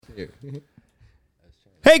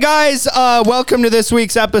Hey guys, welcome to this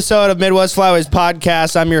week's episode of Midwest Flyways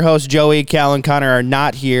Podcast. I'm your host, Joey. Cal and Connor are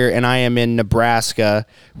not here, and I am in Nebraska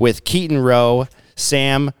with Keaton Rowe,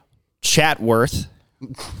 Sam Chatworth.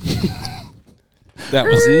 That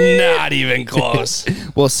was not even close.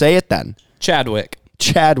 We'll say it then. Chadwick,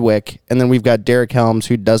 and then we've got Derek Helms,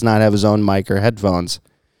 who does not have his own mic or headphones.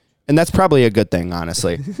 And that's probably a good thing,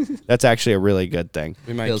 honestly. That's actually a really good thing.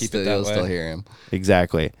 We might keep it that way. You'll still hear him.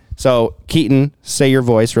 Exactly. So, Keaton, say your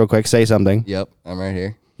voice real quick. Say something. Yep, I'm right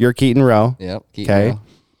here. You're Keaton Rowe. Yep. Keaton Okay. Rowe.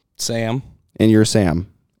 Sam. And you're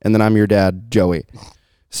Sam. And then I'm your dad, Joey.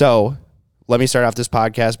 So, let me start off this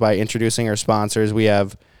podcast by introducing our sponsors. We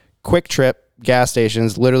have Quick Trip gas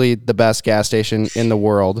stations, literally the best gas station in the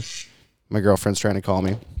world. My girlfriend's trying to call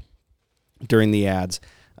me during the ads.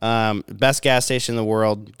 Best gas station in the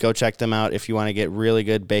world. Go check them out if you want to get really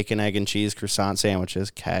good bacon, egg, and cheese croissant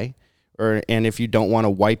sandwiches. Okay. And if you don't want to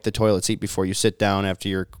wipe the toilet seat before you sit down after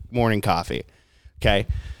your morning coffee. Okay.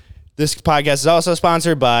 This podcast is also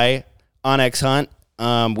sponsored by Onyx Hunt.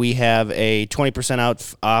 We have a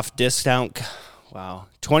 20% off discount. Wow.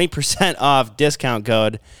 20% off discount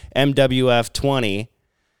code MWF20.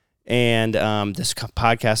 And this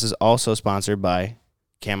podcast is also sponsored by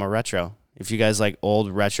Camo Retro. If you guys like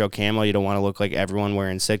old retro camo, you don't want to look like everyone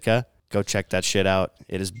wearing Sitka, go check that shit out.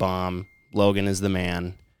 It is bomb. Logan is the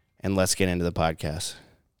man. And let's get into the podcast.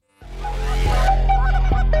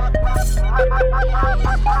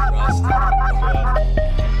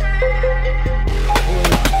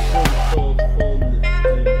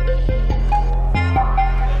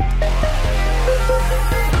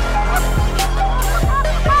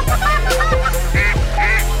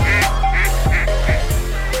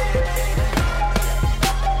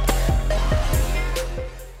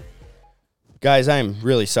 Guys, I'm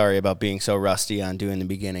really sorry about being so rusty on doing the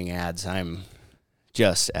beginning ads. I'm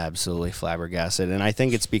just absolutely flabbergasted. And I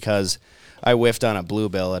think it's because I whiffed on a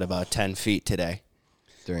bluebill at about 10 feet today.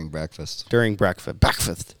 During breakfast.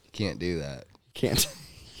 Breakfast. Can't do that.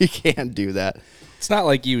 You can't do that. It's not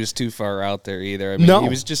like he was too far out there either. I mean, No. He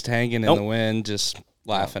was just hanging in the wind, just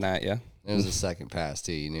laughing at you. It was the second pass,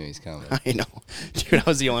 too. You knew he's coming. I know. Dude, I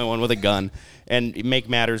was the only one with a gun. And make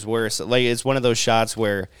matters worse, like it's one of those shots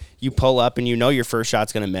where you pull up and you know your first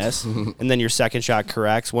shot's going to miss, and then your second shot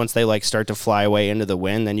corrects. Once they like start to fly away into the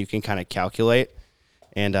wind, then you can kind of calculate.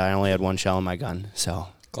 And I only had one shell in my gun, so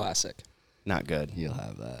Classic. not good. You'll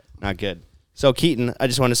have that. Not good. So, Keaton, I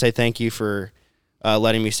just want to say thank you for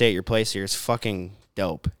letting me stay at your place here. It's fucking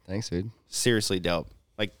dope. Thanks, dude. Seriously dope.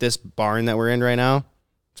 Like this barn that we're in right now,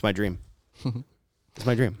 it's my dream. It's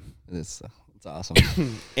my dream. It's awesome.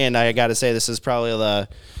 And I got to say, this is probably the,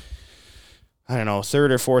 I don't know,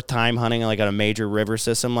 third or fourth time hunting like on a major river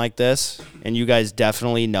system like this. And you guys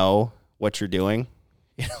definitely know what you're doing.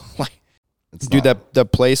 You know, like, dude, the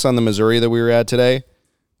place on the Missouri that we were at today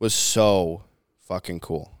was so fucking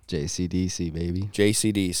cool. JCDC, baby.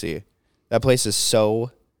 JCDC. That place is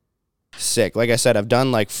so sick. Like I said, I've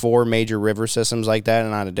done like 4 major river systems like that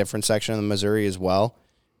and on a different section of the Missouri as well.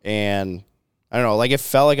 And I don't know, like it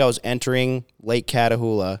felt like I was entering Lake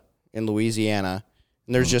Catahoula in Louisiana,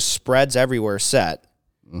 and there's just spreads everywhere set,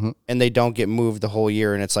 and they don't get moved the whole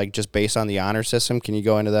year, and it's like just based on the honor system. Can you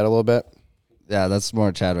go into that a little bit? Yeah, that's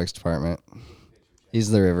more Chadwick's department. He's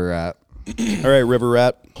the river rat. All right, River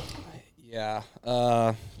Rat. Yeah.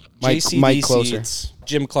 Mike JCDC, closer. it's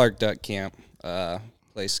Jim Clark Duck Camp.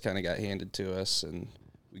 Place kind of got handed to us, and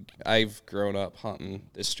I've grown up hunting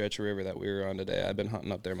this stretch of river that we were on today. I've been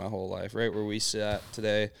hunting up there my whole life. Right where we sat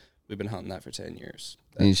today, we've been hunting that for 10 years.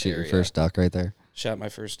 And you shoot your first duck right there. Shot my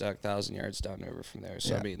first duck 1,000 yards downriver from there.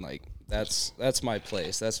 So, Yeah. I mean, like, that's my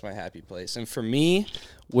place. That's my happy place. And for me,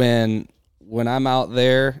 when I'm out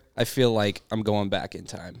there, I feel like I'm going back in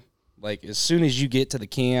time. Like, as soon as you get to the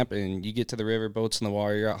camp and you get to the river, boats in the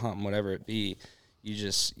water, you're out hunting, whatever it be,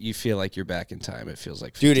 you feel like you're back in time. It feels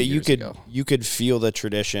like 50 Dude, years ago. you could feel the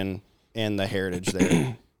tradition and the heritage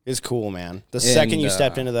there. It's cool, man. The second you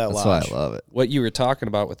stepped into that That's lodge. why I love it. What you were talking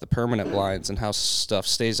about with the permanent blinds and how stuff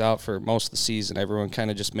stays out for most of the season, everyone kind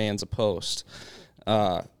of just mans a post.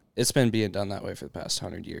 It's been being done that way for the past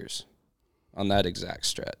 100 years on that exact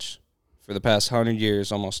stretch. For the past 100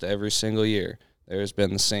 years, almost every single year, there's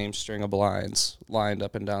been the same string of blinds lined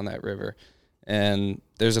up and down that river. And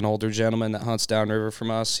there's an older gentleman that hunts downriver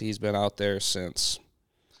from us. He's been out there since,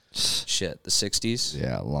 the 60s.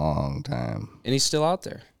 Yeah, long time. And he's still out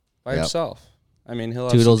there by Yep. himself. I mean, he'll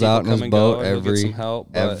have Toodles some people out in come his and boat go, and he'll get some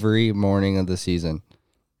help, but every morning of the season.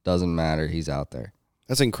 Doesn't matter. He's out there.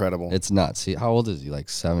 That's incredible. It's nuts. How old is he? Like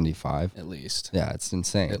 75? at least. Yeah, it's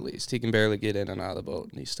insane. At least. He can barely get in and out of the boat,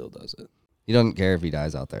 and he still does it. He doesn't care if he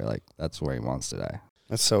dies out there. Like, that's where he wants to die.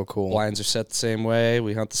 That's so cool. Blinds are set the same way.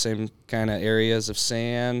 We hunt the same kind of areas of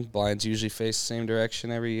sand. Blinds usually face the same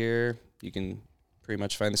direction every year. You can pretty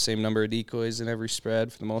much find the same number of decoys in every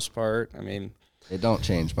spread for the most part. I mean, It don't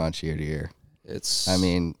change much year to year. it's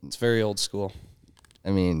very old school.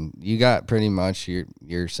 You got pretty much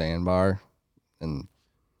your sandbar, and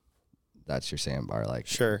that's your sandbar. Like,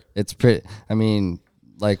 Sure. it's pretty.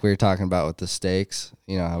 Like we were talking about with the stakes.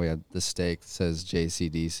 You know how we had the stake that says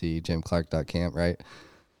JCDC, Jim Clark Camp, right?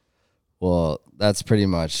 Well, that's pretty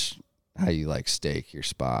much how you like stake your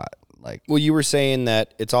spot. Like, Well, you were saying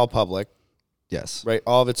that it's all public, yes, right?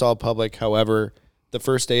 All of it's all public. However, the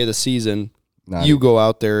first day of the season, Not you even- go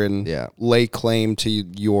out there and Yeah. lay claim to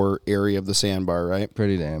your area of the sandbar, right?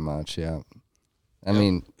 pretty damn much. Yeah, I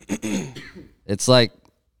mean, it's like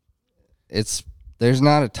there's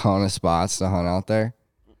not a ton of spots to hunt out there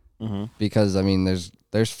because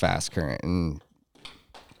there's fast current and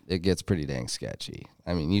it gets pretty dang sketchy.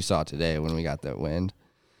 I mean, you saw today when we got that wind,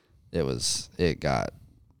 it got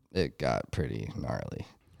pretty gnarly.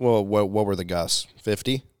 Well, what were the gusts?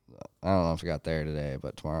 50? I don't know if it got there today,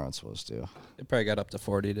 but tomorrow it's supposed to. It probably got up to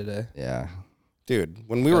 40 today. Yeah, Dude,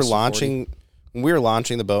 when we were Gusts of 40.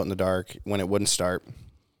 launching the boat in the dark when it wouldn't start,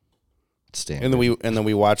 standard. and then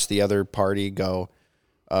we watched the other party go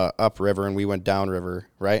upriver and we went downriver,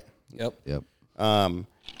 right? Yep. Yep.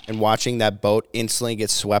 And watching that boat instantly get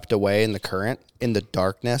swept away in the current in the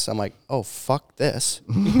darkness, I'm like, oh, fuck this.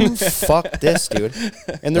 Fuck this, dude.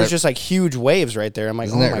 And there's just like huge waves right there. I'm like,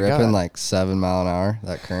 Isn't oh it my ripping God. like 7 mile an hour,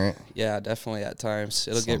 that current? Yeah, definitely at times.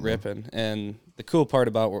 It'll get ripping. And the cool part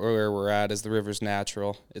about where we're at is the river's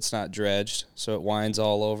natural. It's not dredged, so it winds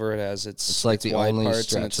all over. It has It's like the wide only parts and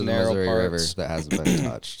stretch its of the narrow Missouri River parts. that hasn't been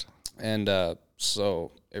touched. And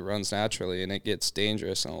so it runs naturally, and it gets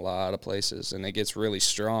dangerous in a lot of places, and it gets really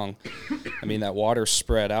strong. I mean, that water's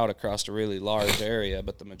spread out across a really large area,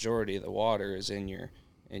 but the majority of the water is in your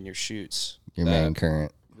chutes. Your that main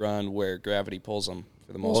current. run where gravity pulls them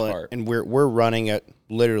for the most part. And we're running at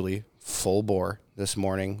literally full bore this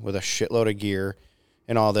morning with a shitload of gear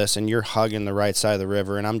and all this, and you're hugging the right side of the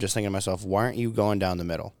river, and I'm just thinking to myself, why aren't you going down the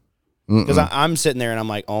middle? Because I'm sitting there and I'm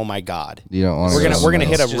like, oh my God. You don't want We're gonna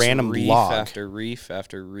hit a It's just random reef log. after reef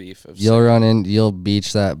after reef of You'll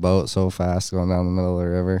beach that boat so fast going down the middle of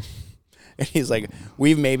the river. And he's like,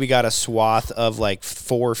 we've maybe got a swath of like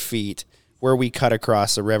 4 feet where we cut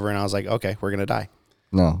across the river, and I was like, okay, we're gonna die.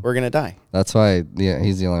 No, We're gonna die. that's why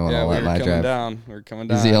he's the only one Yeah, I'll we let were my coming drive. down. We were coming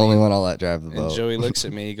down. He's the only one I'll let drive the And boat. Joey looks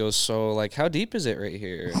at me. He goes, so, like, how deep is it right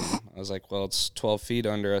here? And I was like, well, it's 12 feet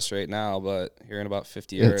under us right now, but here in about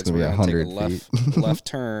 50 It's yards, gonna be we're going to take a 100 left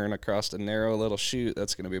turn across a narrow little chute.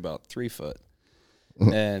 That's going to be about 3 foot.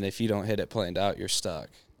 And if you don't hit it planed out, you're stuck.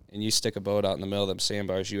 And you stick a boat out in the middle of them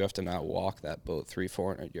sandbars, you have to now walk that boat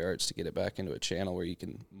 300-400 yards to get it back into a channel where you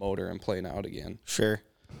can motor and plane out again. Sure.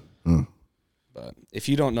 But if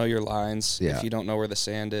you don't know your lines, Yeah. if you don't know where the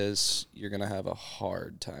sand is, you're going to have a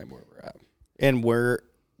hard time where we're at. And where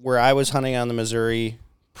I was hunting on the Missouri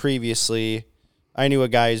previously, I knew a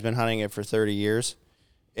guy who's been hunting it for 30 years,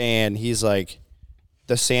 and he's like,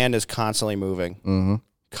 the sand is constantly moving. Mm-hmm.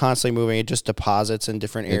 Constantly moving. It just deposits in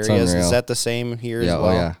different It's areas. unreal. Is that the same here Yeah, as well?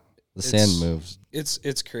 oh yeah. The sand It's- moves.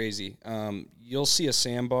 It's crazy. You'll see a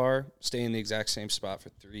sandbar stay in the exact same spot for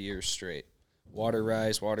 3 years straight. Water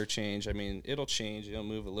rise, water change. I mean, it'll change. It'll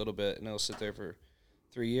move a little bit, and it'll sit there for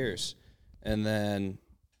 3 years. And then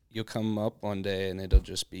you'll come up one day, and it'll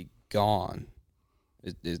just be gone.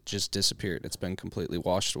 It just disappeared. It's been completely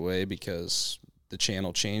washed away because the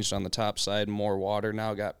channel changed on the top side. More water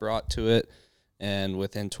now got brought to it. And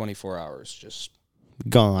within 24 hours, just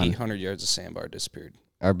Gone. 800 yards of sandbar disappeared.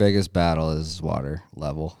 Our biggest battle is water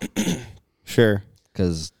level Sure.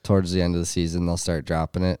 because towards the end of the season they'll start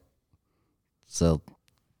dropping it. So,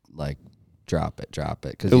 like, drop it.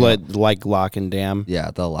 Cause, Like lock and dam. yeah,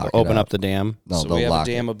 they'll lock it Open up. up the dam. No, So they'll we have a lock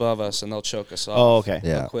dam it. above us, and they'll choke us off. Oh, okay.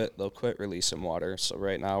 Yeah. They'll quit releasing water. So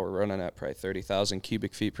right now we're running at probably 30,000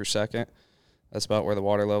 cubic feet per second. That's about where the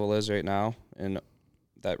water level is right now, and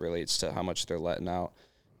that relates to how much they're letting out.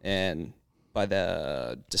 And by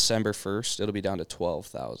the December 1st, it'll be down to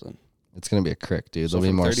 12,000. It's gonna be a crick, dude. So There'll be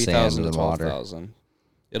from more 30,000 sand to than water. 12,000.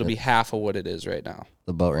 It'll be half of what it is right now.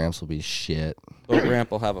 The boat ramps will be shit. Boat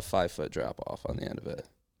ramp will have a 5-foot drop off on the end of it.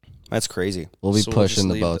 That's crazy. We'll be So we'll just pushing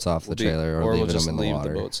the leave boats off the we'll be- trailer or we'll leaving just them in the leave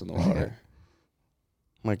water. the boats in the water.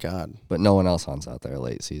 My God. But no one else hunts out there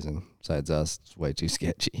late season besides us. It's way too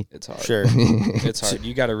sketchy. It's hard. Sure. It's hard.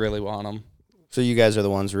 You got to really want them. So you guys are the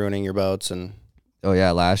ones ruining your boats, and Oh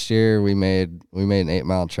yeah, last year we made an 8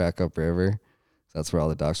 mile trek upriver. That's where all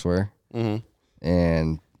the ducks were. mhm.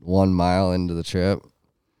 And 1 mile into the trip,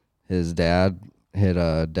 his dad hit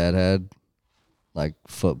a deadhead, like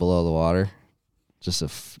foot below the water, just a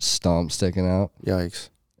stump sticking out, Yikes.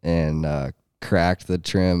 and cracked the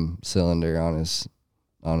trim cylinder on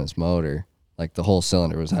his motor. Like the whole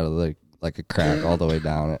cylinder was out of like a crack all the way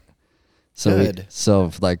down it. So Good.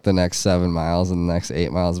 so like the next 7 miles and the next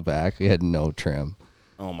 8 miles back, we had no trim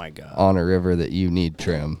Oh my God. on a river that you need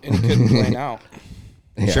trim. And he couldn't plane out.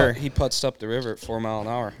 Yeah. Sure. He putzed up the river at 4 mile an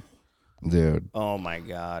hour Dude, Oh my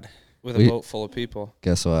God. with a boat full of people.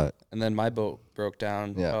 guess what? And then my boat broke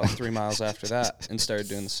down Yeah. about 3 miles after that and started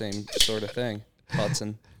doing the same sort of thing,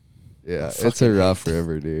 putzing. Yeah, it's a rough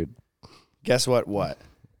river, dude. Guess what? What?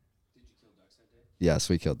 Yes,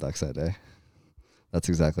 we killed ducks that day. That's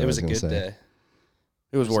exactly It what was I a was good going to say. day.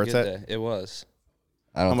 It was It was a worth good it. day. It was.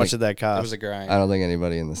 I don't How much think, did that It cost? was a grind. I don't think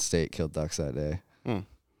anybody in the state killed ducks that day. Hmm.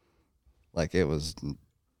 Like it was,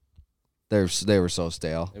 they were so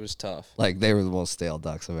stale. It was tough. Like they were the most stale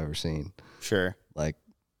ducks I've ever seen. Sure. Like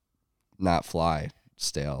not fly,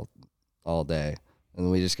 stale all day.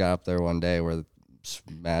 And we just got up there one day where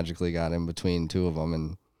magically got in between two of them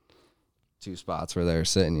and 2 spots where they were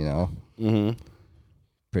sitting, you know. Mm-hmm.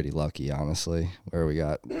 Pretty lucky, honestly, where we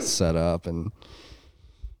got set up and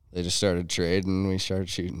they just started trading. We started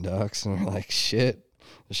shooting ducks and we're like, shit,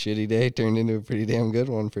 a shitty day turned into a pretty damn good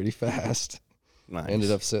one pretty fast. Nice.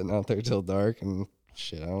 Ended up sitting out there till dark and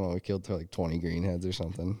shit, I don't know, we killed like 20 greenheads or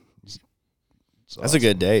something. It's That's a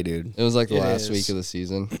good day, dude. It was like the It last is. week of the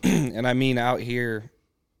season. And I mean, out here,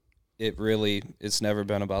 it's never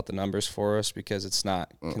been about the numbers for us because it's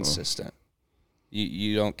not consistent.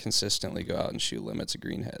 You don't consistently go out and shoot limits of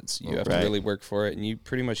greenheads. You have Right. to really work for it, and you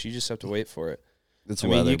just have to wait for it. It's I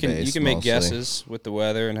mean, weather you based can make mostly. guesses with the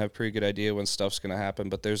weather and have a pretty good idea when stuff's going to happen,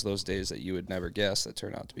 but there's those days that you would never guess that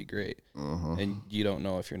turn out to be great, and you don't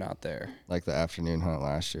know if you're not there. Like the afternoon hunt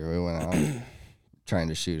last year, we went out trying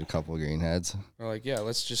to shoot a couple greenheads, We're like, yeah,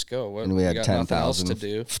 let's just go. What, and we had got nothing else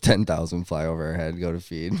to 10,000 do. fly over our head, go to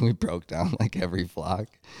feed. We broke down like every flock.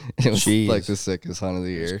 It was Jeez. like the sickest hunt of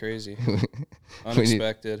the It was year. crazy, We need-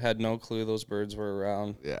 unexpected. Had no clue those birds were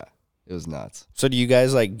around. Yeah, it was nuts. So do you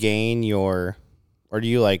guys like gain your, or do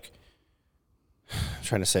you like, I'm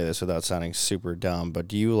trying to say this without sounding super dumb, but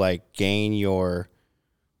do you like gain your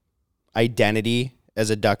identity as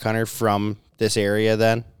a duck hunter from this area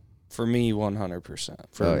then? For me, 100%.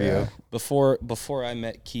 For Oh, you? yeah. Before I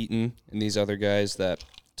met Keaton and these other guys that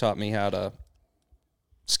taught me how to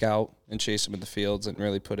scout and chase them in the fields and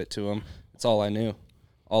really put it to them, that's all I knew.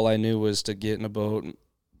 All I knew was to get in a boat and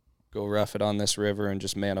go rough it on this river and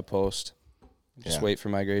just man a post. Just Yeah. wait for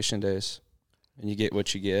migration days. And you get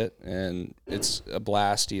what you get, and it's a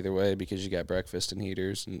blast either way because you got breakfast and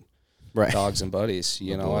heaters and Right. dogs and buddies.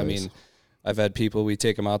 You know, I boys. mean, I've had people, we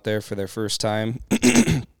take them out there for their first time.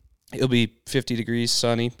 It'll be 50 degrees,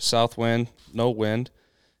 sunny, south wind, no wind,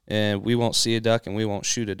 and we won't see a duck and we won't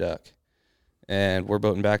shoot a duck. And we're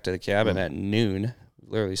boating back to the cabin at noon.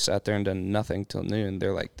 Literally sat there and done nothing till noon.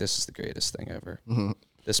 They're like, this is the greatest thing ever.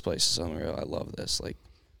 This place is unreal. I love this. Like,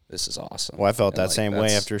 this is awesome. Well, I felt And, that like, same way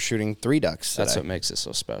that's- after shooting 3 ducks That's today. what makes it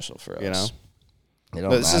so special for us. You know? It don't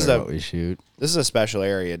But this is matter a- what we shoot. This is a special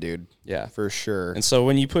area, dude, Yeah. for sure. And so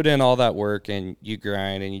when you put in all that work and you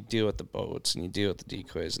grind and you deal with the boats and you deal with the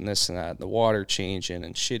decoys and this and that, and the water changing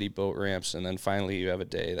and shitty boat ramps, and then finally you have a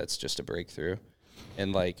day that's just a breakthrough.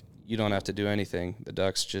 And like, you don't have to do anything. The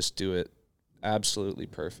ducks just do it absolutely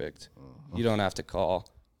perfect. You don't have to call.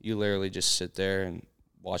 You literally just sit there and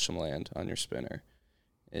watch them land on your spinner.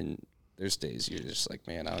 And there's days you're just like,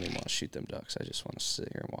 man, I don't even want to shoot them ducks. I just want to sit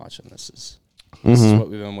here and watch them. This is what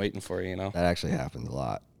we've been waiting for, you know? That actually happens a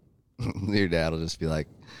lot. Your dad will just be like,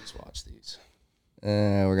 Just watch these.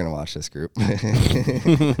 we're going to watch this group.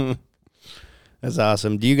 That's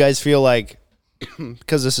awesome. Do you guys feel like,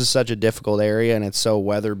 because this is such a difficult area and it's so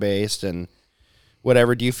weather-based and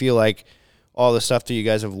whatever, do you feel like all the stuff that you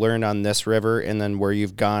guys have learned on this river and then where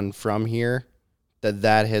you've gone from here,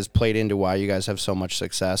 that has played into why you guys have so much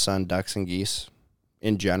success on ducks and geese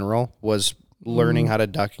in general, was learning how to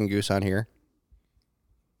duck and goose on here?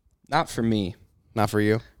 Not for me. Not for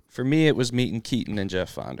you? For me, it was meeting Keaton and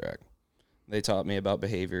Jeff Fondrak. They taught me about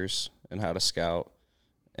behaviors and how to scout.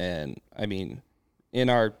 And, I mean, in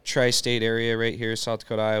our tri-state area right here, South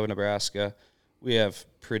Dakota, Iowa, Nebraska, we have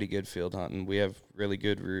pretty good field hunting. We have really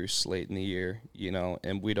good roosts late in the year, you know,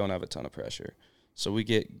 and we don't have a ton of pressure. So we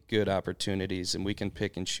get good opportunities, and we can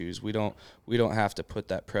pick and choose. We don't have to put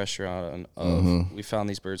that pressure on of, we found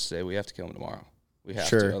these birds today, we have to kill them tomorrow. We have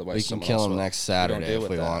Sure. to, otherwise We can someone kill else them will. next We don't Saturday deal if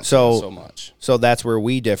with we that want. So much. So that's where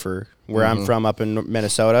we differ. Where I'm from up in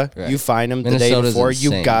Minnesota, Right. you find them the day Minnesota's before, you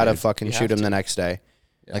insane, gotta dude. fucking You shoot have them to. the next day.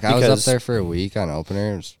 Like I was up Because- there for a week on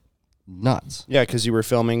opener. It was nuts. Yeah, because you were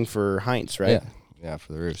filming for Heinz, right? Yeah,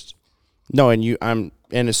 for the roost. No, and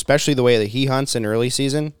especially the way that he hunts in early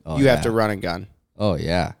season, Oh, you have yeah. to run and gun Oh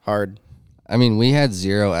yeah. hard. I mean, we had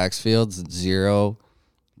 0 X fields, 0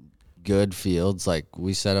 good fields. Like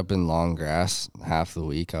we set up in long grass half the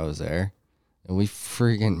week I was there, and we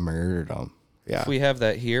freaking murdered them. Yeah, If we have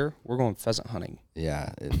that here, we're going pheasant hunting.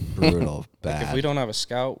 Yeah, it's brutal, bad. If we don't have a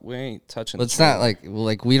scout, we ain't touching. But the it's not trail.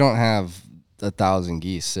 like we don't have 1,000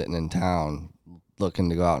 geese sitting in town looking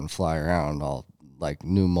to go out and fly around. All like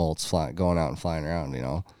new molts going out and flying around. You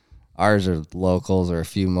know, ours are locals or a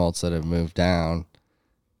few molts that have moved down,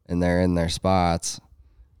 and they're in their spots,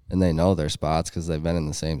 and they know their spots because they've been in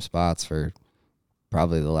the same spots for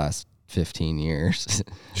probably the last 15 years.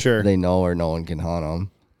 sure. They know where no one can hunt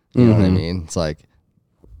them. You know what I Mhm. mean? It's like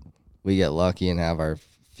we get lucky and have our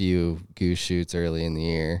few goose shoots early in the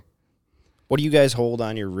year. What do you guys hold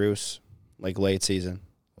on your roosts like late season?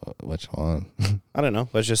 Which one? I don't know.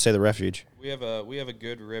 Let's just say the refuge. we have a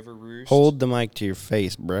good river roost. Hold the mic to your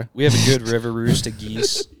face, bruh. We have a good river roost of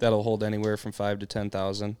geese that'll hold anywhere from 5 to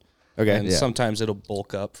 10,000. Okay. And Yeah. sometimes it'll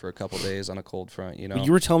bulk up for a couple days on a cold front. You know,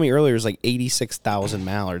 You were telling me earlier there's like 86,000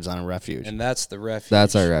 mallards on a refuge. and that's the refuge.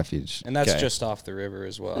 That's our refuge. and that's Okay. just off the river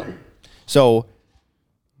as well. So,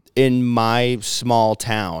 in my small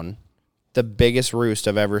town, the biggest roost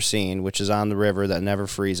I've ever seen, which is on the river that never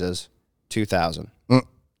freezes, 2,000.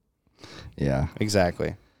 Yeah,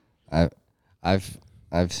 Exactly.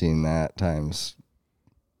 I've seen that times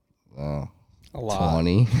A lot.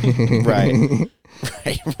 20. Right.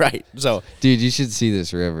 right. So, Dude, you should see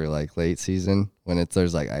this river like late season when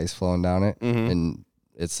there's like ice flowing down it, and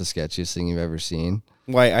it's the sketchiest thing you've ever seen.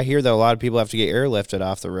 why I hear that a lot of people have to get airlifted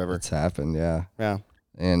off the river. It's happened, yeah. Yeah.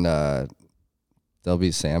 And there'll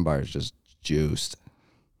be sandbars just juiced.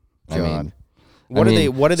 I God. mean, What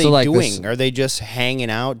are they so, like, doing? this- Are they just hanging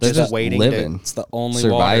out, they're just just waiting living, It's the only water.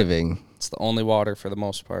 surviving. It's the only water for the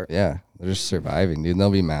most part. Yeah, they're just surviving, dude.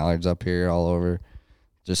 There'll be mallards up here all over,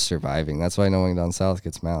 just surviving. That's why no one down south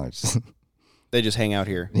gets mallards. they just hang out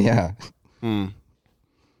here? Yeah,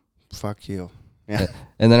 Fuck you. Yeah.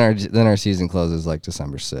 and then our season closes like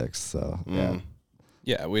December 6th. So yeah,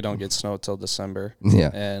 Yeah, we don't get snow till December. Yeah.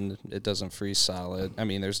 And it doesn't freeze solid. I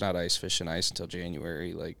mean, there's not ice fish and ice until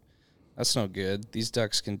January. Like, that's no good. These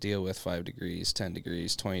ducks can deal with 5 degrees, 10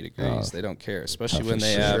 degrees, 20 degrees. They don't care, especially tough when as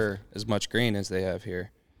they shit. have as much grain as they have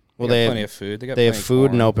here. Well, They they got have- plenty of food. They got They have plenty of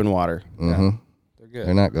food and corn. open water. They're good.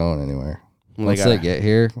 they're not going anywhere. Well, Once they they gotta- get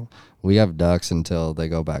here, we have ducks until they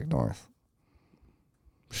go back north.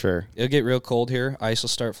 Sure. It'll get real cold here. Ice will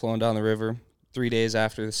start flowing down the river 3 days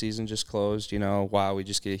after the season just closed. You know, wow, we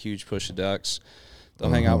just get a huge push of ducks. They'll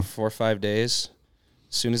hang out for 4 or 5 days.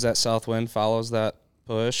 As soon as that south wind follows that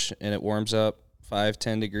push and it warms up 5,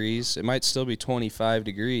 10 degrees, it might still be 25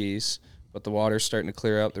 degrees, but the water's starting to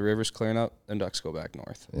clear up, the river's clearing up, then ducks go back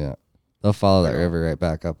north. Yeah, they'll follow that river right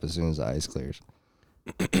back up as soon as the ice clears.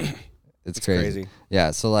 It's crazy. crazy.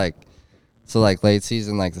 Yeah, so like late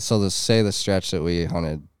season, say the stretch that we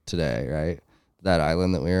hunted today, right? That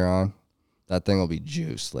island that we were on, that thing will be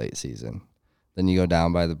juiced late season. Then you go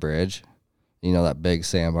down by the bridge, you know that big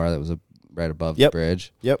sandbar that was right above Yep. the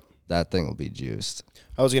bridge. Yep. That thing will be juiced.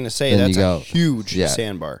 I was gonna say Then that's you a go- huge yeah.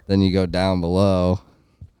 sandbar. Then you go down below,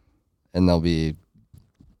 and there'll be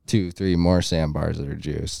 2-3 more sandbars that are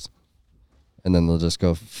juiced. And then they'll just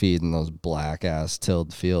go feed in those black ass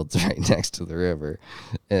tilled fields right next to the river,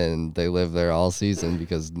 and they live there all season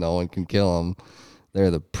because no one can kill them.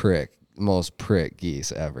 They're the most prick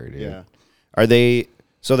geese ever, dude. Yeah. Are they?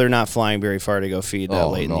 So they're not flying very far to go feed that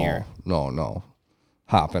late no, in the year. no,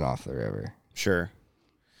 hopping off the river. Sure.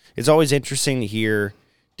 It's always interesting to hear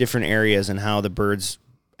different areas and how the birds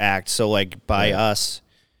act. So, like by us,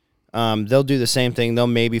 they'll do the same thing. They'll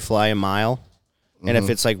maybe fly a mile, and if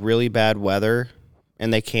it's like really bad weather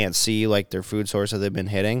and they can't see like their food source that they've been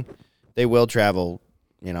hitting, they will travel,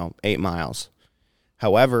 8 miles.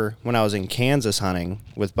 However, when I was in Kansas hunting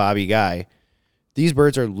with Bobby Guy, these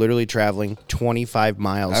birds are literally traveling 25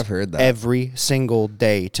 miles. I've heard that. every single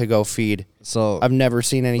day to go feed. So I've never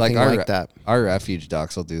seen anything like that. Our refuge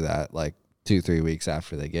ducks will do that like 2-3 weeks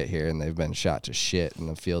after they get here, and they've been shot to shit in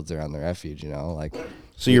the fields around the refuge. Like,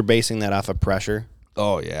 So you're basing that off of pressure?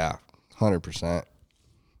 oh yeah, 100%.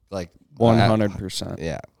 Like 100%.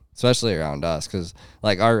 Yeah, especially around us, because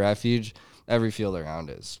like our refuge, every field around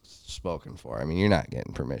it is spoken for. I mean, you're not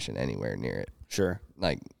getting permission anywhere near it. Sure.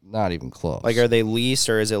 Like, not even close. Like, are they leased,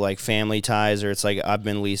 or is it like family ties, or it's like I've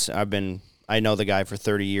been I know the guy for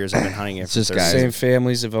 30 years. I've been hunting it It's for just 30 guys. years. Same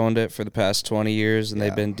families have owned it for the past 20 years, and Yeah.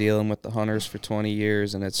 they've been dealing with the hunters for 20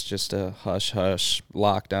 years, and it's just a hush-hush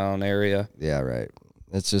lockdown area. Yeah, right.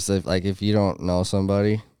 It's just if you don't know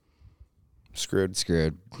somebody, Screwed.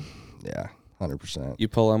 screwed. Yeah, 100%. You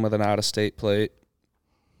pull in with an out-of-state plate,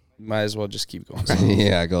 might as well just keep going.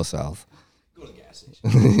 Yeah, go south.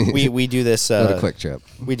 We do this. Go to Quick Trip.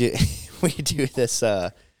 We do this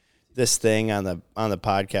this thing on the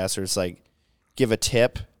podcast where it's like give a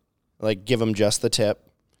tip, like give them just the tip,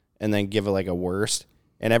 and then give it like a worst.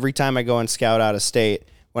 And every time I go and scout out of state,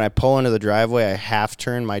 when I pull into the driveway, I half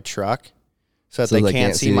turn my truck so that So they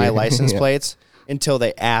can't see my you. license Yeah. plates until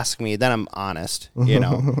they ask me. Then I'm honest, you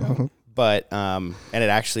know. But and it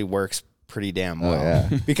actually works pretty damn well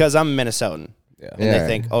yeah. because I'm Minnesotan. Yeah. And Yeah. they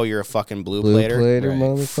think, oh, you're a fucking blue Blue plater. plater, Right.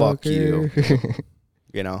 motherfucker. Fuck you.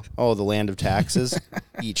 You know, oh, the land of taxes.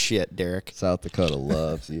 Eat shit, Derek. South Dakota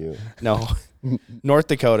loves you. No, North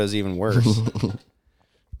Dakota is even worse.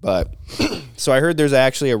 But so I heard there's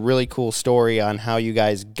actually a really cool story on how you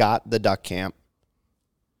guys got the duck camp.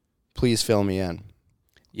 Please fill me in.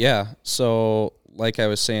 Yeah. So, like I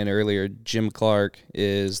was saying earlier, Jim Clark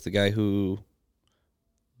is the guy who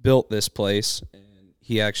built this place, and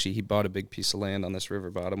he bought a big piece of land on this river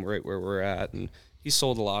bottom right where we're at, and he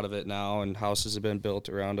sold a lot of it now, and houses have been built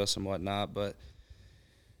around us and whatnot, but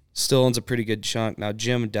still owns a pretty good chunk. Now,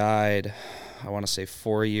 Jim died, I want to say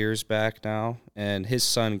 4 years back now, and his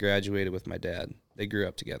son graduated with my dad. They grew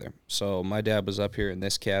up together. So my dad was up here in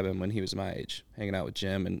this cabin when he was my age, hanging out with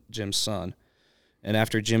Jim and Jim's son. And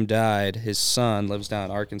after Jim died, his son lives down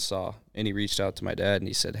in Arkansas, and he reached out to my dad and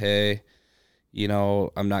he said, hey, you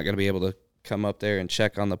know, I'm not going to be able to come up there and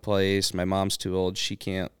check on the place. My mom's too old. She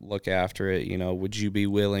can't look after it. You know, would you be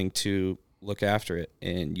willing to look after it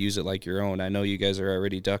and use it like your own? I know you guys are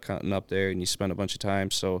already duck hunting up there and you spend a bunch of time,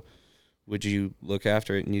 so would you look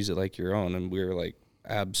after it and use it like your own? And we were like,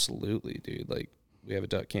 absolutely, dude. Like, we have a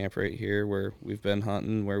duck camp right here where we've been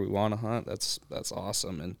hunting, where we want to hunt. That's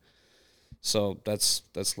awesome. And so that's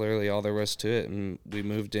literally all there was to it. And we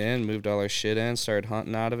moved all our shit in, started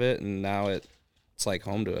hunting out of it, and now it's like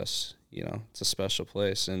home to us. You know, it's a special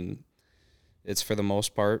place, and it's for the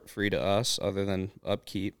most part free to us other than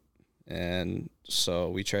upkeep. And so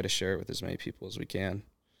we try to share it with as many people as we can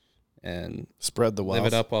and Spread the wealth.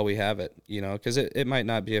 live it up while we have it, you know, because it might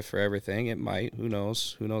not be a for everything. It might. Who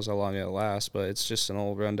knows? Who knows how long it'll last, but it's just an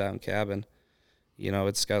old rundown cabin. You know,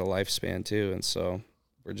 it's got a lifespan too, and so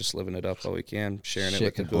we're just living it up while we can, sharing Shit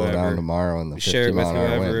it could with blow down whoever. tomorrow in the We 50 share it with mile an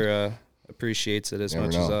hour wind. whoever appreciates it as Never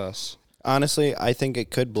much as know. us. Honestly, I think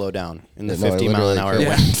it could blow down in the No, it 50 mile an hour literally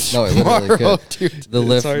wind. could. No, it literally tomorrow, could. dude. The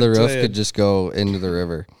lift, hard the to roof say. could just go into the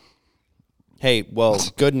river. Hey, well,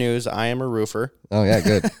 good news. I am a roofer. Oh yeah,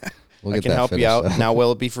 good. We'll I get can that help you finished out. up. Now,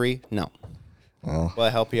 will it be free? No. Oh, Will I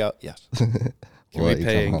help you out? Yes. Can we'll we let you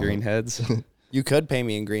pay come in home. green heads? You could pay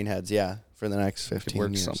me in greenheads, yeah, for the next 15 work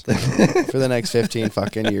years. something. For the next 15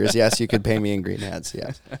 fucking years. Yes, you could pay me in greenheads,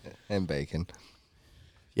 yes. and bacon.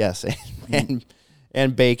 Yes,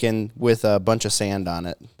 and bacon with a bunch of sand on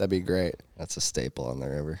it. That'd be great. That's a staple on the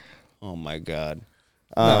river. Oh, my God.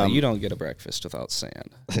 No, you don't get a breakfast without sand.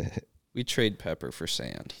 We trade pepper for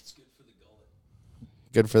sand.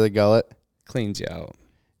 Good for the gullet. Cleans you out.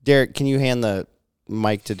 Derek, can you hand the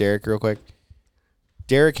mic to Derek real quick?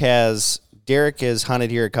 Derek has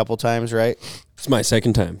hunted here a couple times, right? It's my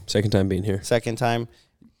second time being here. Second time.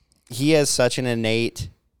 He has such an innate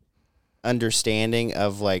understanding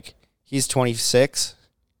of, like, he's 26.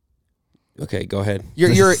 Okay, go ahead.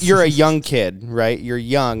 You're a young kid, right? You're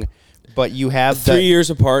young, but you have 3 years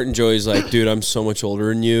apart, and Joey's like, dude, I'm so much older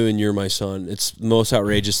than you, and you're my son. It's the most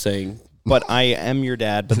outrageous thing. But I am your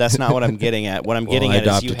dad. But that's not what I'm getting at. What I'm Well, getting I at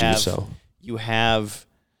is adopted you have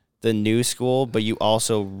the new school, but you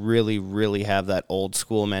also really, really have that old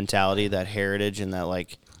school mentality, that heritage, and that,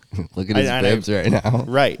 like, Look at his bibs right now.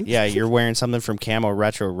 right? Yeah, you're wearing something from Camo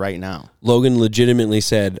Retro right now. Logan legitimately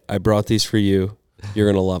said, I brought these for you. You're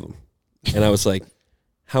going to love them. And I was like,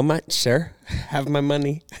 how much, sir? Have my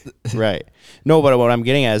money. Right. No, but what I'm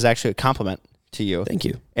getting at is actually a compliment to you. Thank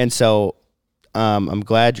you. And so I'm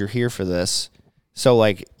glad you're here for this. So,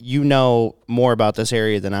 like, you know more about this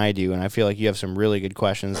area than I do, and I feel like you have some really good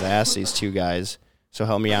questions to ask these two guys. So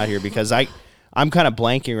help me out here, because I'm kind of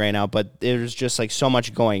blanking right now, but there's just, like, so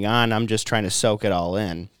much going on. I'm just trying to soak it all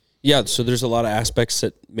in. Yeah, so there's a lot of aspects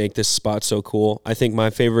that make this spot so cool. I think my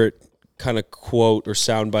favorite kind of quote or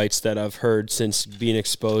sound bites that I've heard since being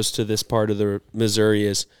exposed to this part of the Missouri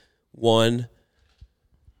is, one,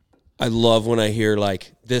 I love when I hear,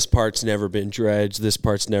 like, this part's never been dredged, this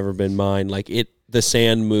part's never been mined. Like, the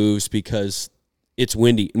sand moves because it's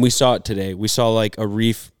windy. And we saw it today. We saw like a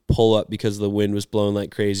reef pull up because the wind was blowing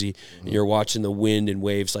like crazy. And you're watching the wind and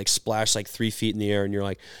waves like splash like 3 feet in the air. And you're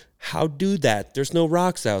like, how do that? There's no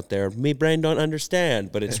rocks out there. Me brain don't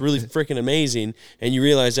understand, but it's really freaking amazing. And you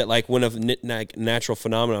realize that like when a natural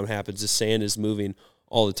phenomenon happens, the sand is moving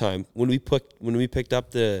all the time. When we picked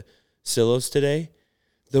up the silos today,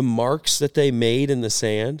 the marks that they made in the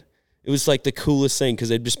sand, it was like the coolest thing because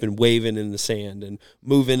they'd just been waving in the sand and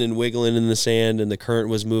moving and wiggling in the sand, and the current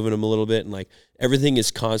was moving them a little bit, and like everything is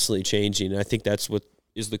constantly changing. And I think that's what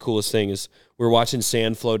is the coolest thing is we're watching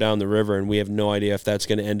sand flow down the river, and we have no idea if that's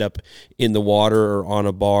going to end up in the water or on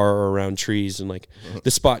a bar or around trees. And like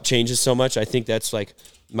the spot changes so much. I think that's like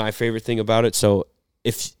my favorite thing about it. So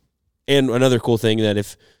and another cool thing that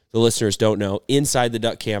if the listeners don't know, inside the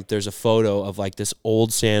duck camp, there's a photo of like this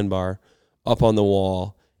old sandbar up on the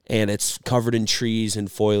wall, and it's covered in trees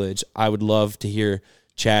and foliage. I would love to hear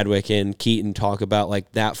Chadwick and Keaton talk about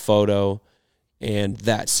like that photo and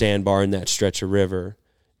that sandbar and that stretch of river,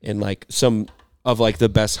 and like some of like the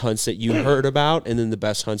best hunts that you heard about, and then the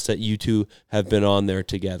best hunts that you two have been on there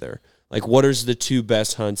together. Like, what is the two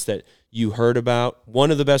best hunts that you heard about?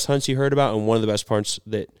 One of the best hunts you heard about, and one of the best hunts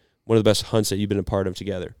that you've been a part of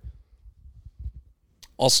together.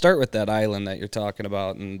 I'll start with that island that you're talking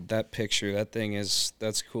about, and that picture.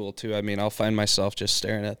 That's cool too. I mean, I'll find myself just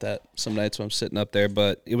staring at that some nights when I'm sitting up there.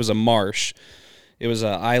 But it was a marsh. It was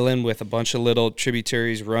an island with a bunch of little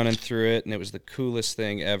tributaries running through it, and it was the coolest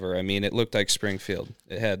thing ever. I mean, it looked like Springfield.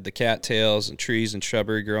 It had the cattails and trees and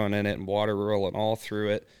shrubbery growing in it and water rolling all through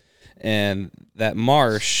it. And that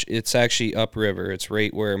marsh, it's actually upriver. It's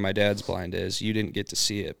right where my dad's blind is. You didn't get to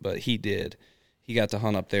see it, but he did. He got to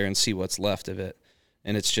hunt up there and see what's left of it.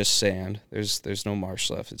 And it's just sand. There's no marsh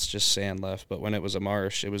left. It's just sand left. But when it was a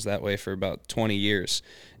marsh, it was that way for about 20 years.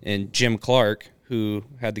 And Jim Clark, who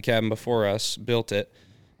had the cabin before us, built it.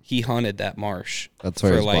 He hunted that marsh. That's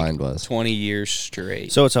where for his like blind was. 20 years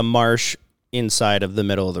straight. So it's a marsh inside of the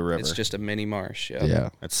middle of the river. It's just a mini marsh. Yeah. Yeah.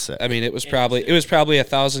 That's sick. I mean, it was probably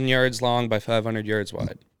 1,000 yards long by 500 yards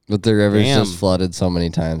wide. But the river's Damn. just flooded so many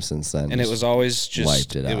times since then. And it was always just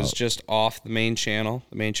wiped it was out. just off the main channel.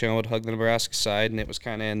 The main channel would hug the Nebraska side, and it was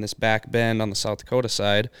kind of in this back bend on the South Dakota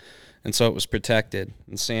side, and so it was protected.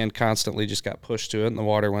 And sand constantly just got pushed to it, and the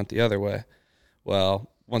water went the other way.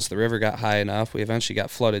 Well, once the river got high enough, we eventually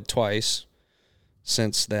got flooded twice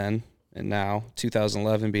since then, and now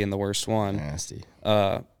 2011 being the worst one. nasty.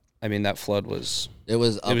 I mean, that flood was It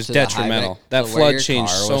was detrimental. That So where flood your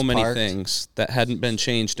changed car so was many parked- things that hadn't been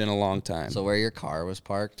changed in a long time. So where your car was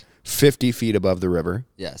parked, 50 feet above the river.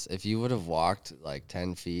 yes, if you would have walked like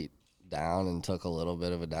 10 feet down and took a little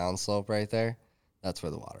bit of a downslope right there, that's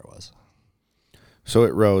where the water was. So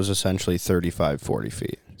it rose essentially 35, 40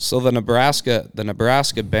 feet. So the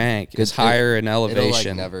Nebraska bank is higher in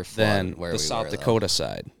elevation never flood than where the we South were, though. Dakota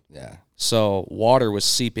side. Yeah. So water was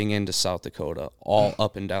seeping into South Dakota all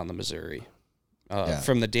up and down the Missouri.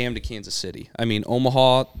 From the dam to Kansas City. I mean,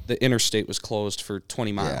 Omaha, the interstate was closed for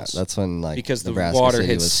 20 miles. Yeah, that's when like because the Nebraska water City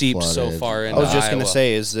had was seeped so flooded. far I into was just going to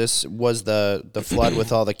Iowa. say, was the flood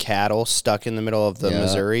with all the cattle stuck in the middle of the Yeah.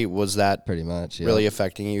 Missouri, was that pretty much. Yeah. really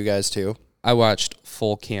affecting you guys too? I watched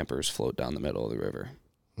full campers float down the middle of the river.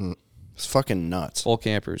 It's fucking nuts. Full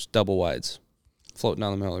campers, double wides, floating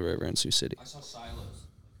down the middle of the river in Sioux City.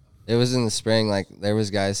 It was in the spring. Like there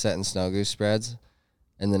was guys setting snow goose spreads,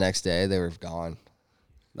 and the next day they were gone.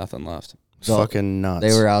 Nothing left. It's So fucking nuts.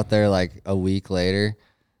 They were out there like a week later,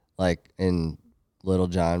 like in Little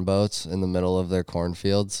John boats in the middle of their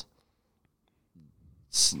cornfields,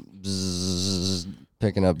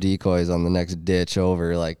 picking up decoys on the next ditch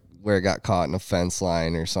over, like where it got caught in a fence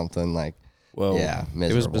line or something. Like, Whoa. yeah,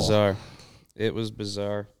 miserable. It was bizarre. It was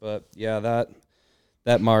bizarre. But yeah,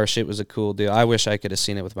 that marsh, it was a cool deal. I wish I could have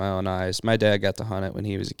seen it with my own eyes. My dad got to hunt it when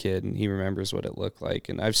he was a kid, and he remembers what it looked like.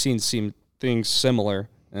 And I've seen things similar,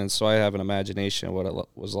 and so I have an imagination of what it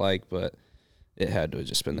was like, but it had to have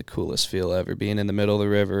just been the coolest feel ever, being in the middle of the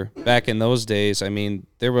river. Back in those days, I mean,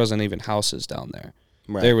 there wasn't even houses down there.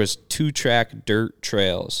 Right. There was 2-track dirt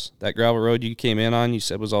trails. That gravel road you came in on, you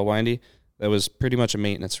said was all windy, that was pretty much a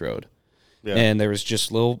maintenance road. Yeah. And there was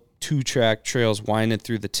just little 2-track trails winding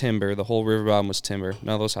through the timber. The whole river bottom was timber.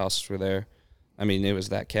 None of those houses were there. I mean, it was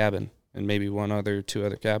that cabin and maybe two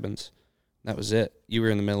other cabins. That was it. You were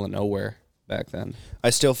in the middle of nowhere back then. I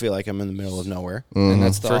still feel like I'm in the middle of nowhere. And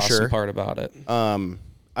that's the For awesome sure. part about it.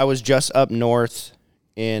 I was just up north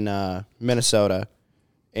in Minnesota,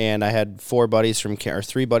 and I had 3 buddies from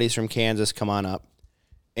Kansas come on up,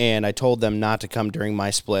 and I told them not to come during my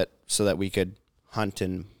split so that we could hunt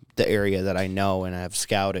in the area that I know and have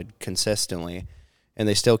scouted consistently. and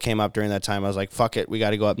they still came up during that time. I was like, fuck it, we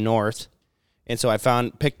got to go up north. And so I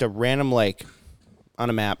picked a random lake on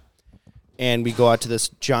a map, and we go out to this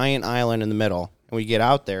giant island in the middle, and we get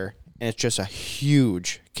out there, and it's just a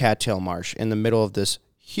huge cattail marsh in the middle of this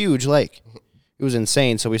huge lake. It was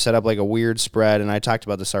insane. So we set up like a weird spread, and I talked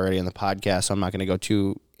about this already in the podcast, so I'm not going to go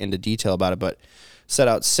too into detail about it, but set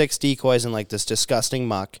out 6 decoys in like this disgusting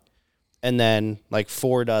muck, and then like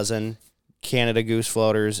 4 dozen Canada goose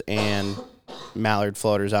floaters and mallard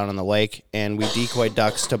floaters out on the lake, and we decoyed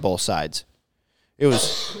ducks to both sides. It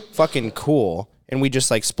was fucking cool, and we just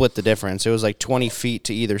like split the difference. It was like 20 feet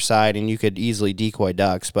to either side, and you could easily decoy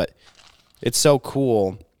ducks, but it's so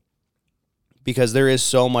cool because there is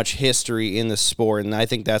so much history in the sport, and I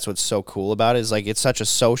think that's what's so cool about it is like it's such a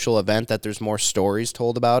social event that there's more stories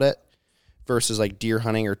told about it versus like deer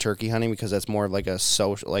hunting or turkey hunting, because that's more of like a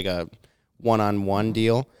social, like a one-on-one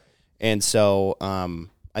deal. And so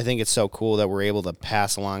I think it's so cool that we're able to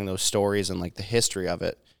pass along those stories and like the history of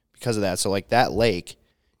it because of that. So like that lake,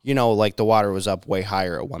 you know, like the water was up way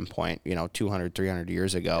higher at one point, you know, 200, 300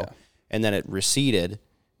 years ago, and then it receded.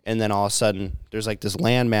 And then all of a sudden, there's like this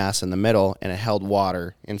landmass in the middle, and it held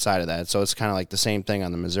water inside of that. So it's kind of like the same thing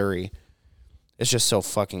on the Missouri. It's just so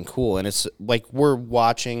fucking cool. And it's like we're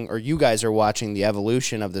watching, or you guys are watching the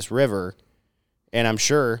evolution of this river. And I'm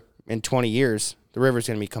sure in 20 years, the river's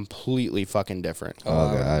going to be completely fucking different.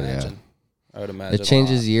 Oh, God, yeah. I would imagine. It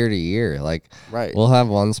changes year to year. Like, Right. we'll have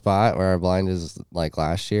one spot where our blind is like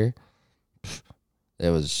last year. It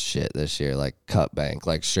was shit this year. Like, cut bank,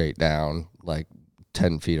 like straight down, like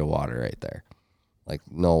 10 feet of water right there. Like,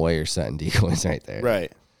 no way you're setting decoys right there.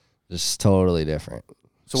 Right. Just totally different.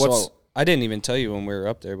 So I didn't even tell you when we were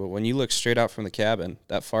up there, but when you look straight out from the cabin,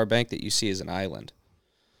 that far bank that you see is an island.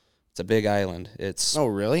 It's a big island. It's Oh,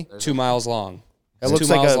 really? 2 miles long. It It's looks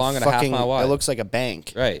 2 like miles a long and a half fucking, mile wide. it looks like a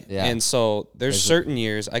bank. Right. Yeah. And so there's certain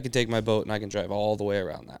years I could take my boat and I can drive all the way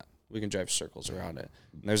around that. We can drive circles around it.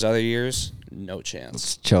 And there's other years, no chance.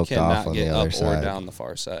 It's choked off on get the other up side. or down the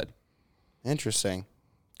far side Interesting.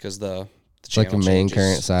 because the It's like a channel main changes,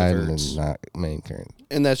 current side diverts. and then not main current.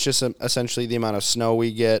 And that's just essentially the amount of snow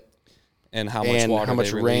we get. And how much and water how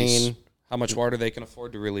much they release, rain. how much water they can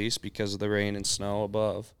afford to release because of the rain and snow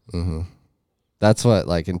above. Mm-hmm. That's what,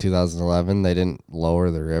 like in 2011, they didn't lower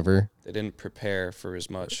the river. They didn't prepare for as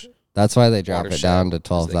much. That's why they drop it Watershed down to as they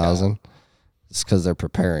 12,000. It's because they're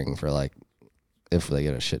preparing for, like, if they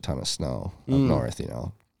get a shit ton of snow up north, you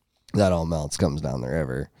know. That all melts, comes down the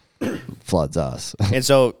river, floods us. And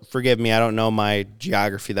so, forgive me, I don't know my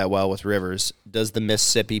geography that well with rivers. Does the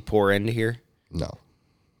Mississippi pour into here? No.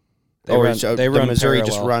 They Or run, so they the run Missouri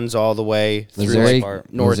parallel. just runs all the way through Missouri,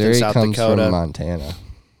 like North Missouri and South comes Dakota. from Montana.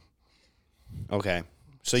 Okay.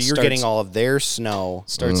 So you're Starts- getting all of their snow,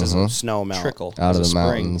 Starts as a snow melt. trickle Out as of a the spring.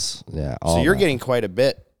 mountains. Yeah. All So you're that. getting quite a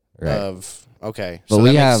bit Right. of, okay. But So we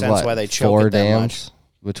that makes have, sense what, why they choke 4 it that dams much.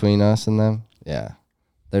 between us and them? Yeah.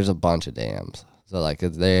 There's a bunch of dams. So, like,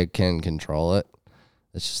 if they can control it,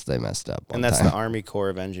 it's just they messed up one And that's time. the Army Corps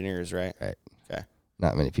of Engineers, right? Right. Okay.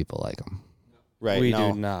 Not many people like them. Right. We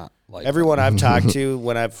no. do not like Everyone I've talked to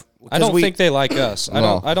when I've... I don't think they like us.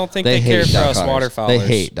 I don't think they care hate for duck us hunters. waterfowlers. They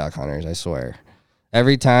hate duck hunters, I swear.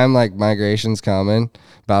 Every time, like, migration's coming,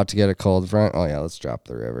 about to get a cold front, oh, yeah, let's drop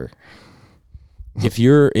the river. If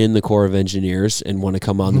you're in the Corps of Engineers and want to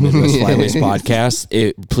come on the Midwest Flyways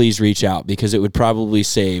podcast, please reach out because it would probably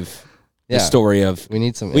save the Yeah. story of We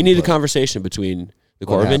need some we need a input. conversation between the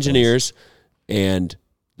Corps of happens? Engineers and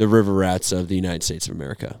the river rats of the United States of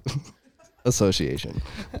America. association.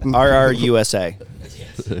 RRUSA.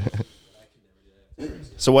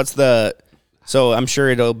 So what's the... So I'm sure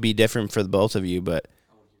it'll be different for the both of you, but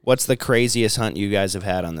what's the craziest hunt you guys have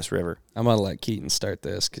had on this river? I'm gonna let Keaton start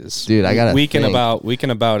this because Dude, I gotta we can think.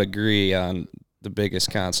 about agree on the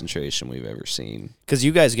biggest concentration we've ever seen. Because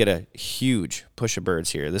you guys get a huge push of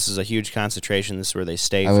birds here. This is a huge concentration. This is where they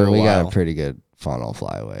stay I for mean, a we while. got a pretty good funnel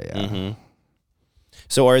flyway, yeah. Mm-hmm.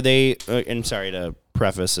 So are they, and sorry to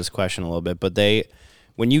preface this question a little bit, but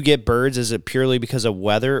when you get birds, is it purely because of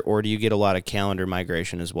weather or do you get a lot of calendar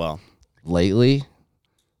migration as well? Lately,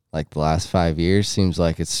 like the last 5 years, seems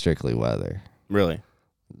like it's strictly weather. Really?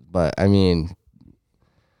 But, I mean,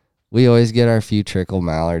 we always get our few trickle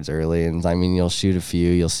mallards early, and, I mean, you'll shoot a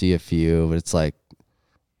few, you'll see a few, but it's like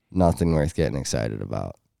nothing worth getting excited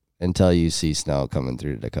about until you see snow coming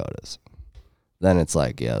through the Dakotas. Then it's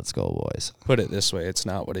like, yeah, let's go, boys. Put it this way, it's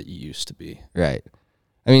not what it used to be. Right.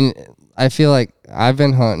 I mean, I feel like I've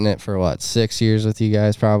been hunting it for, 6 years with you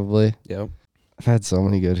guys probably. Yep. I've had so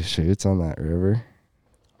many good shoots on that river.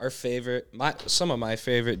 Some of my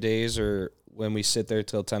favorite days are when we sit there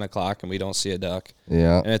till 10 o'clock and we don't see a duck,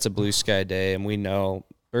 Yeah. and it's a blue sky day, and we know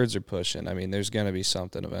birds are pushing. I mean, there's going to be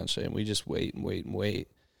something eventually, and we just wait and wait and wait.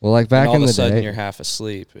 Well, like back and all in of the a sudden, day, you're half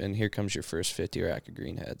asleep, and here comes your first 50 rack of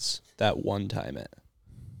greenheads. That one time it.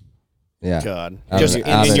 yeah, God. Out Just of- in-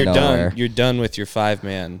 out And of you're nowhere. done. You're done with your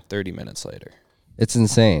 5-man 30 minutes later. it's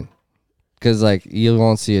insane. Because like you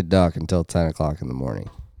won't see a duck until 10 o'clock in the morning.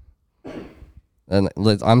 And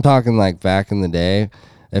I'm talking like back in the day,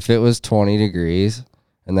 if it was 20 degrees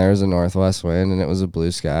and there was a northwest wind and it was a blue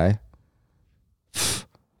sky,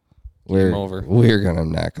 we're over. We're gonna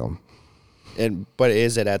neck them. But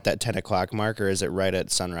is it at that 10 o'clock mark or is it right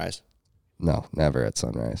at sunrise? No, never at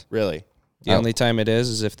sunrise. Really? The only time it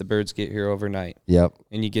is if the birds get here overnight. Yep.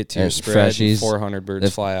 And you get to your And spread, and freshies, 400 birds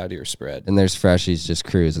if- fly out of your spread. And there's freshies just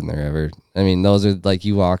cruising the river. I mean, those are like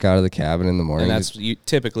you walk out of the cabin in the morning. And that's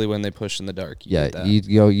typically when they push in the dark. You yeah, get that.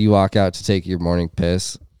 you walk out to take your morning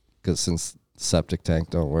piss because since the septic tank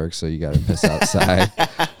don't work, so you got to piss outside.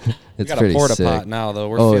 we It's got pretty a porta sick. pot now, though.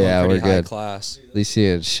 We're Oh, feeling yeah, pretty we're high good. class. At least you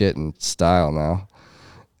had shit in style now.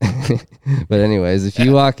 But anyways, if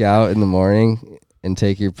you walk out in the morning and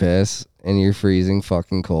take your piss and you're freezing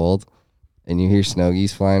fucking cold and you hear snow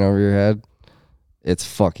geese flying over your head, it's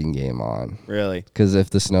fucking game on. Really? Because if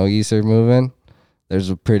the snow geese are moving, there's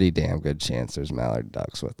a pretty damn good chance there's mallard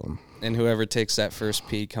ducks with them. And whoever takes that first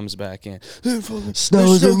pee comes back in.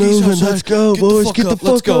 Snows are moving. Let's go, boys. Get the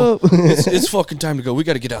fuck up. It's fucking time to go. We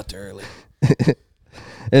got to get out there early.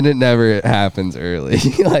 And it never happens early.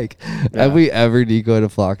 Like, have we ever decoyed a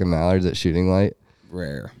flock of mallards at shooting light?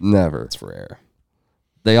 Rare. Never. It's rare.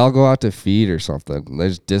 They all go out to feed or something. They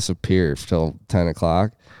just disappear till 10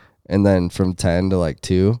 o'clock. And then from 10 to like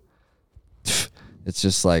 2, it's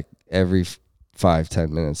just like every 5-10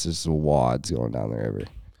 minutes, there's wads going down the river.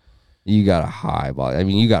 You got a high ball. I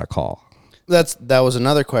mean, you got to call. That was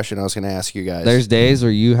another question I was going to ask you guys. There's days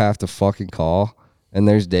where you have to fucking call. And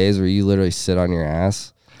there's days where you literally sit on your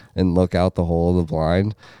ass and look out the hole of the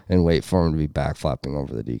blind and wait for them to be back flapping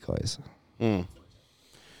over the decoys.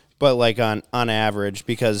 But like on average,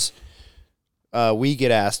 because we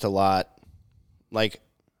get asked a lot, like,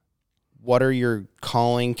 what are your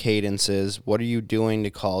calling cadences? What are you doing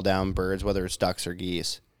to call down birds, whether it's ducks or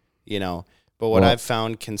geese? You know. But what I've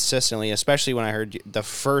found consistently, especially when I heard the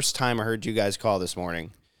first time I heard you guys call this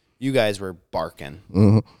morning, you guys were barking.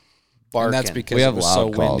 Mm-hmm. Barking. And that's because We it have was so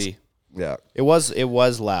loud calls. windy. Yeah. it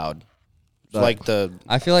was loud. Like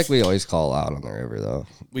I feel like we always call out on the river, though.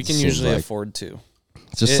 We can Seems usually like afford to.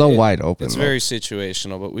 It's just so wide open. It's though. very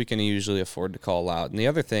situational, but we can usually afford to call out. And the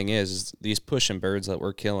other thing is these pushing birds that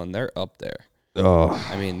we're killing, they're up there. Oh,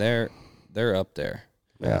 I mean, they're up there.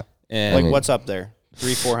 yeah. And like what's up there?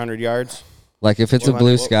 300-400 yards? Like if it's a What-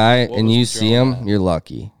 blue what- sky what and was you the see drone them, at? you're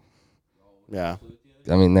lucky. Yeah.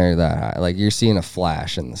 I mean, they're that high. Like you're seeing a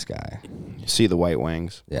flash in the sky. See the white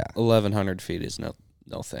wings. Yeah. 1,100 feet is no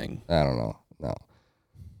thing. I don't know. No.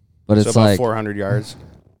 But So it's about like, 400 yards,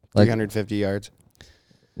 like 350 yards.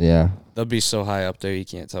 yeah, They'll be so high up there you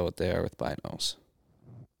can't tell what they are with binos.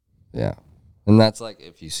 yeah. And that's like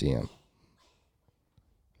if you see them.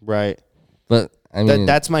 Right. But I mean,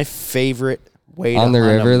 That's my favorite way on to the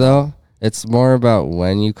hunt river 'em. though, it's more about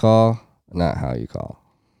when you call, not how you call.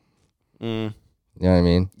 Mm. You know what I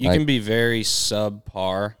mean? You Like, can be very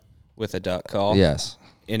subpar with a duck call. yes,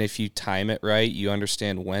 And if you time it right, you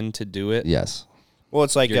understand when to do it. yes. Well,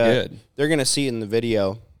 it's like You're good. they're gonna see it in the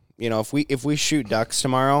video. You know, if we shoot ducks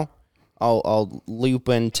tomorrow, I'll loop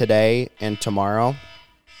in today and tomorrow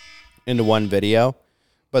into one video.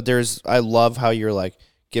 But I love how you're like,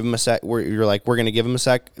 give them a sec. You're like, we're gonna give them a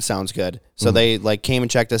sec. Sounds good. So they like came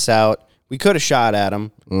and checked us out. We could have shot at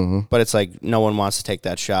them, but it's like no one wants to take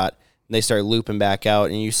that shot. And they start looping back out,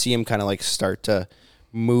 and you see them kind of like start to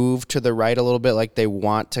move to the right a little bit, like they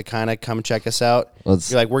want to kind of come check us out. Well,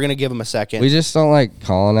 it's- You're like, we're gonna give them a second. We just don't like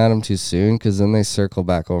calling at them too soon because then they circle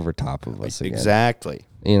back over top of us again. Exactly.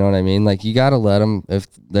 You know what I mean? Like you got to let them. If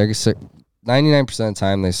they're 99% of the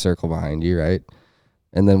time they circle behind you, right?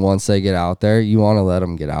 And then once they get out there, you want to let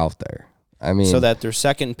them get out there. I mean, So that their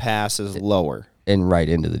second pass is lower. and right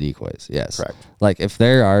into the decoys. Yes, Correct. Like if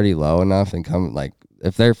they're already low enough and come, like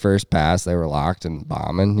if their first pass they were locked and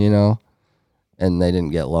bombing, you know, and they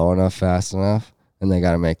didn't get low enough fast enough, and they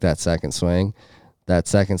got to make that second swing. That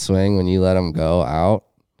second swing, when you let them go out,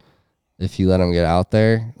 if you let them get out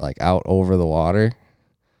there, like out over the water,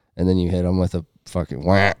 and then you hit them with a fucking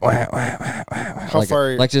wah, wah, wah, wah, wah, How like,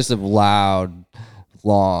 far- like just a loud,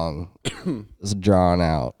 long, just drawn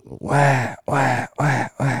out, wah, wah, wah,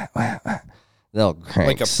 wah, wah, wah. they'll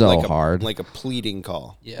crank hard. like a pleading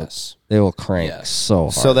call. Yes. They will crank Yes. so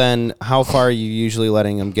hard. So then, how far are you usually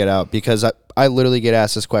letting them get out? Because I literally get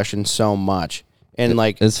asked this question so much, and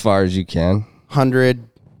like as far as you can. 100,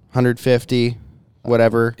 150,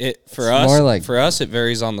 whatever. For us, more like- it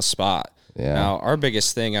varies on the spot. Yeah. Now, our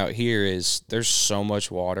biggest thing out here is there's so much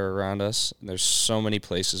water around us. And there's so many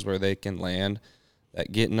places where they can land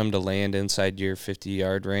that getting them to land inside your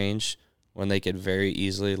 50-yard range when they could very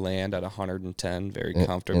easily land at 110 very In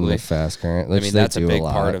comfortably. the fast current. I which mean, they that's a do big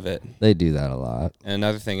lot. part of it. They do that a lot. And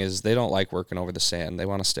another thing is they don't like working over the sand. They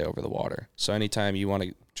want to stay over the water. So anytime you want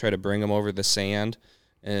to try to bring them over the sand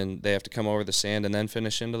and they have to come over the sand and then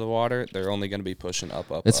finish into the water, they're only going to be pushing up.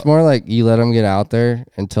 It's more like you let them get out there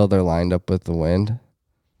until they're lined up with the wind,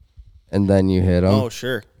 and then you hit them. Oh,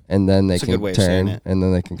 sure. And then they That's a good can way of saying turn, it. and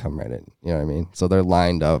then they can come right in. You know what I mean? So they're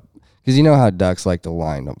lined up. Because you know how ducks like to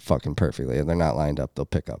line up fucking perfectly. If they're not lined up, they'll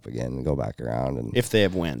pick up again and go back around. And If they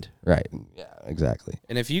have wind. right. Yeah, exactly.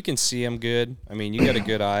 And if you can see them good, I mean, you got a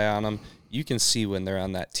good eye on them. You can see when they're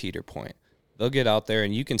on that teeter point. They'll get out there,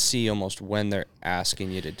 and you can see almost when they're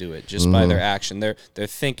asking you to do it just by their action. They're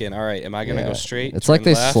thinking, all right, am I going to Yeah. go straight? It's like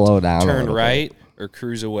turn they left, slow down a turn little right, or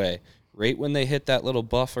cruise away. Right when they hit that little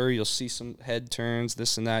buffer, you'll see some head turns,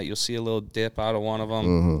 this and that. You'll see a little dip out of one of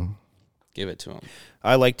them. Give it to them.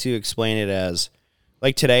 I like to explain it as,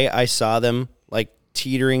 like today, I saw them like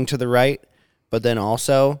teetering to the right, but then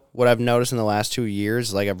also what I've noticed in the last 2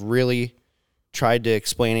 years, like I've really tried to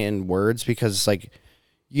explain it in words because it's like,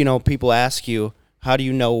 you know, people ask you, how do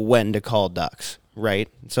you know when to call ducks, right?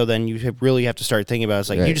 So then you really have to start thinking about it. It's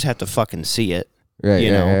like, you Right. just have to fucking see it. Right.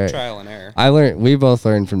 You know, right. Trial and error. We both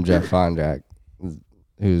learned from Jeff Fondrak,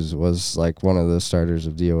 who was like one of the starters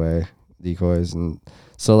of DOA decoys. And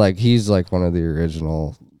so like, he's like one of the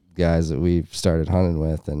original guys that we've started hunting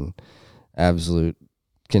with, and absolute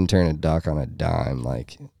can turn a duck on a dime.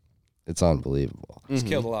 Like, it's unbelievable. He's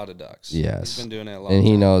killed a lot of ducks. Yes. He's been doing it a long And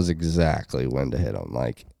he time. knows exactly when to hit them,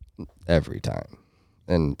 like every time.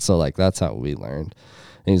 And so like, that's how we learned.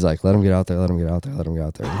 And he's like, let him get out there, let him get out there, let him get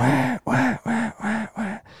out there. Wah, wah, wah, wah,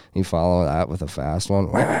 wah. You follow that with a fast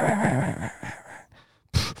one. Wah, wah, wah, wah,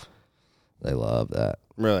 wah. They love that.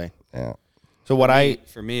 Really. Yeah. So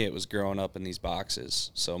For me, it was growing up in these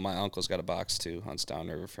boxes. So my uncle's got a box too, hunts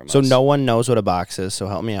downriver from So us. no one knows what a box is, so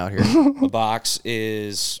help me out here. A box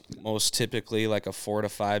is most typically like a 4 to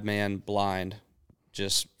 5 man blind,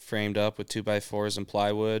 just framed up with 2x4s and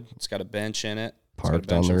plywood. It's got a bench in it. It's got a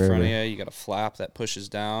Parked on bench the in front of river. you. You got a flap that pushes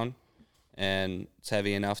down, and it's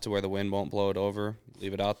heavy enough to where the wind won't blow it over.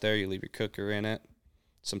 Leave it out there. You leave your cooker in it.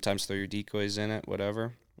 Sometimes throw your decoys in it,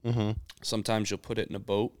 whatever. Mm-hmm. Sometimes you'll put it in a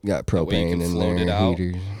boat. Got That way you propane can in float there, it out.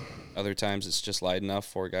 heaters. Other times it's just light enough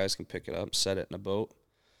 4 guys can pick it up, set it in a boat.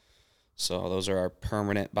 So those are our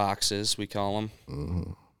permanent boxes, we call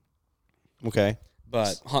them. Okay.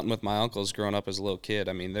 But hunting with my uncles growing up as a little kid,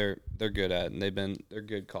 I mean, they're good at it, and they're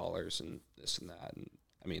good callers and this and that. And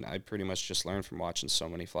I mean, I pretty much just learned from watching so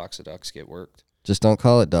many flocks of ducks get worked. Just don't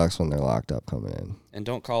call it ducks when they're locked up coming in And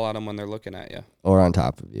don't call at them when they're looking at you. or on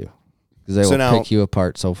top of you, because they So will now- pick you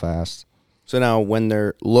apart so fast. So now when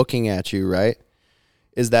they're looking at you, right,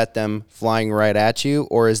 is that them flying right at you,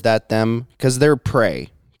 or is that them, because they're prey,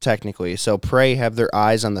 technically. So prey have their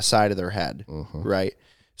eyes on the side of their head, right?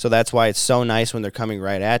 So that's why it's so nice when they're coming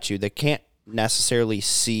right at you. They can't necessarily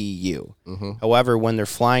see you. However, when they're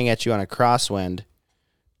flying at you on a crosswind,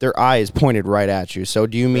 their eye is pointed right at you. So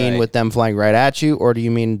do you mean Right. with them flying right at you, or do you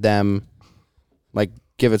mean them, like,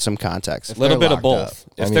 give it some context? A little they're bit of locked both.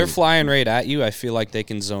 up. If I they're mean- flying right at you, I feel like they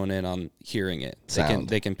can zone in on hearing it. Sound.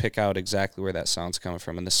 They can pick out exactly where that sound's coming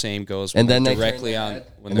from, and the same goes And when then they're they turn directly their on. head.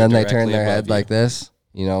 When And then they turn directly their above head you. like this,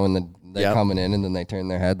 you know, when they're Yep. coming in, and then they turn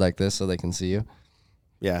their head like this so they can see you.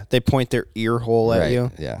 Yeah, they point their ear hole at Right.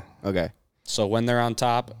 you. Yeah. Okay. So when they're on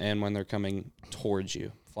top and when they're coming towards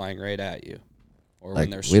you, flying right at you, or when Like,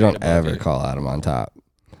 they're we straight don't above ever you. call at them on top.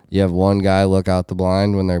 You have one guy look out the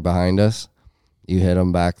blind when they're behind us. You hit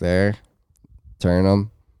them back there, turn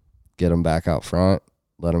them, get them back out front,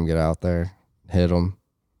 let them get out there, hit them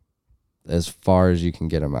as far as you can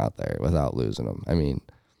get them out there without losing them. I mean,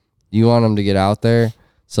 you want them to get out there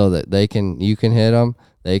so that you can hit them,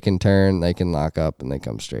 they can turn, they can lock up, and they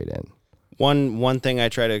come straight in. One thing I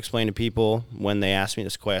try to explain to people when they ask me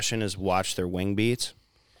this question is watch their wing beats.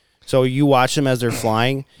 So you watch them as they're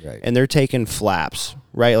flying, Right. and they're taking flaps,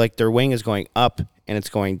 right? Like their wing is going up and it's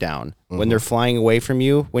going down. When they're flying away from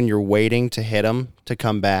you, when you're waiting to hit them to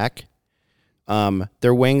come back,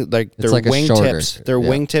 their wing, like their like a wing shorter, tips, their yeah.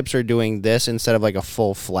 wing tips are doing this instead of like a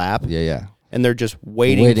full flap, Yeah, yeah. and they're just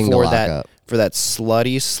waiting Waiting to for lock that up. for that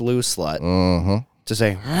slutty slew slut Mm-hmm. to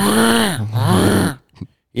say,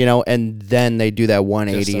 you know, and then they do that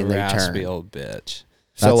 180 Just a and they raspy turn. old bitch.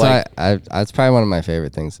 So That's like, that's probably one of my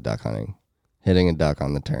favorite things to duck hunting. Hitting a duck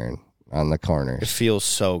on the turn, on the it corners. feels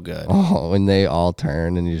so good. Oh, when they all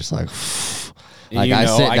turn and you're just like, And like you I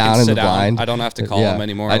know sit I down can in sit the down. blind. I don't have to call Yeah. them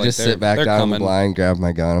anymore. I Like, just they're- sit back they're down in coming. the blind, grab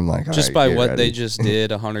my gun. I'm like, all Just right, by get what ready. they just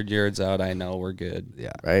did 100 yards out, I know we're good.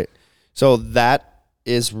 Yeah. Right. So that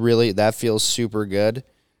feels super good.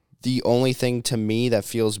 The only thing to me that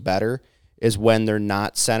feels better is when they're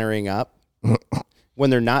not centering up. When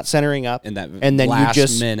they're not centering up, In that and then last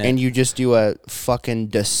you minute. just do a fucking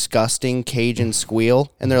disgusting Cajun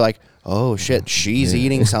squeal, and they're like, "Oh shit, she's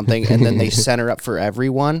eating something," and then they center up for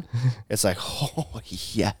everyone. It's like, oh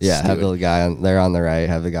yes, Yeah, have dude. the guy there on the right,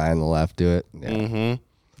 have the guy on the left do it. Yeah.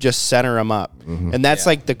 Just center them up, and that's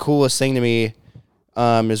like the coolest thing to me.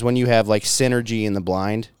 Is when you have like synergy in the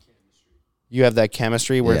blind. You have that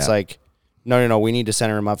chemistry where it's Yeah. like, no, we need to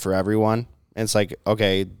center him up for everyone. And it's like,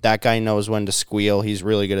 okay, that guy knows when to squeal. He's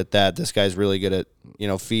really good at that. This guy's really good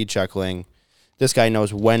at, feed chuckling. This guy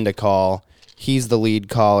knows when to call. He's the lead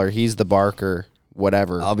caller. He's the barker,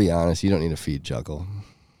 whatever. I'll be honest, you don't need a feed chuckle.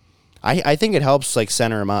 I think it helps like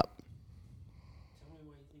center him up.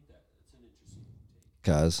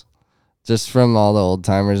 Cause just from all the old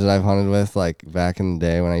timers that I've hunted with, like back in the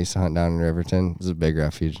day when I used to hunt down in Riverton, this is a big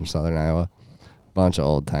refuge in southern Iowa. Bunch of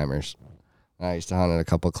old timers. I used to hunt at a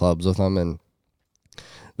couple clubs with them, and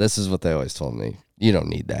this is what they always told me: you don't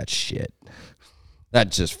need that shit.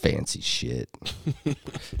 That's just fancy shit.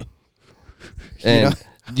 And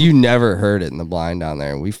you never heard it in the blind down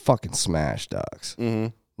there, and we fucking smashed ducks. Mm-hmm.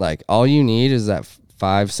 Like all you need is that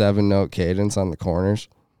 5-7 note cadence on the corners.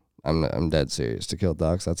 I'm dead serious to kill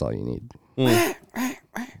ducks. That's all you need.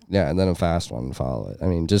 Yeah, and then a fast one to follow it. I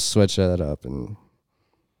mean, just switch that up, and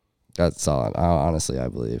that's all. Honestly, I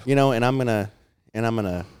believe. And I'm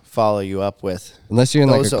gonna follow you up with Unless you're in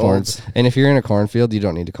like those a corn, olds. and if you're in a cornfield, you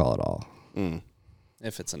don't need to call at all.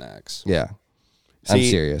 If it's an X. Yeah, I'm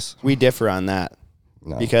See, serious. we differ on that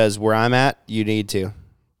No, because where I'm at, you need to.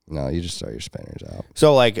 no, you just throw your spinners out.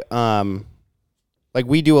 So like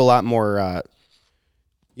we do a lot more.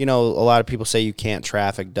 A lot of people say you can't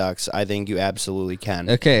traffic ducks. I think you absolutely can.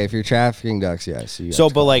 Okay, if you're trafficking ducks, yes. You have So,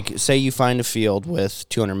 to but call. like, say you find a field with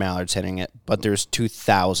 200 mallards hitting it, but there's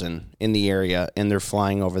 2,000 in the area, and they're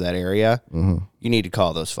flying over that area. You need to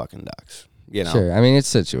call those fucking ducks. Sure. I mean,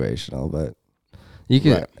 it's situational, but you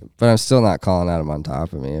can. Right. But I'm still not calling at them on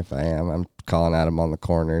top of me. If I am, I'm calling at them on the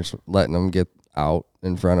corners, letting them get out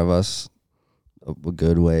in front of us,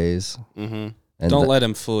 good ways. Mm-hmm. And Don't let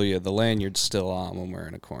him fool you. The lanyard's still on when we're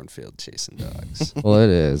in a cornfield chasing dogs. well, it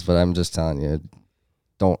is, but I'm just telling you,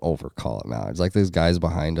 don't overcall it mallards. Like these guys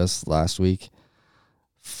behind us last week,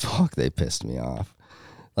 fuck, they pissed me off.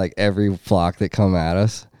 Like every flock that come at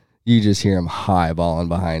us, you just hear them highballing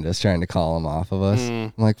behind us, trying to call them off of us.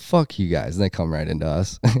 I'm like, fuck you guys. And they come right into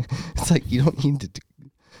us. It's like, you don't need to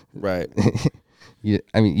Right. you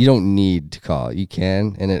don't need to call. You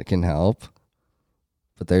can, and it can help.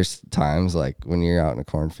 But there's times like when you're out in a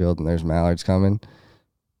cornfield and there's mallards coming,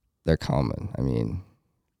 they're coming. I mean,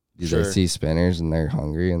 Sure. they see spinners and they're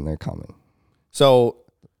hungry and they're coming. So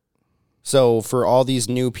for all these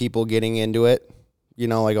new people getting into it,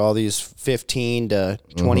 like all these 15 to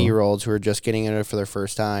 20-year-olds who are just getting into it for their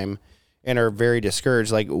first time and are very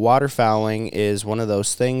discouraged, like waterfowling is one of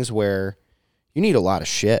those things where you need a lot of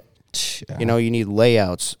shit. Yeah. You need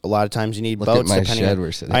layouts. A lot of times you need Look at boats. my Depending shed on,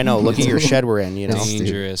 we're sitting I know. in. Look at your shed we're in.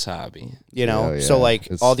 Dangerous hobby. Oh, So yeah. like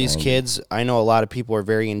It's all these fun. kids, I know a lot of people are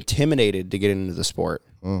very intimidated to get into the sport,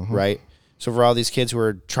 right? So for all these kids who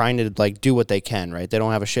are trying to like do what they can, right? They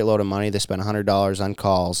don't have a shitload of money. They spend $100 on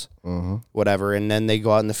calls, whatever, and then they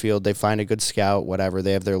go out in the field. They find a good scout, whatever.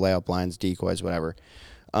 They have their layout blinds, decoys, whatever.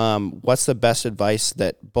 What's the best advice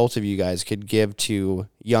that both of you guys could give to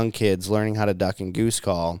young kids learning how to duck and goose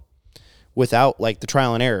call without like the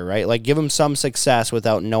trial and error, right? Like give them some success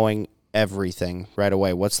without knowing everything right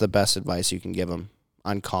away. What's the best advice you can give them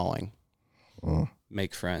on calling?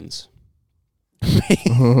 Make friends.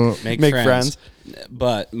 Make friends.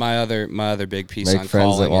 But my other big piece Make on friends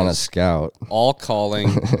calling that want to is scout. all calling,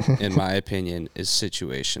 in my opinion, is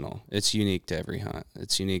situational. It's unique to every hunt.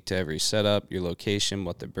 It's unique to every setup, your location,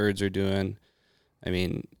 what the birds are doing. I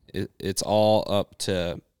mean, it's all up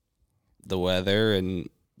to the weather and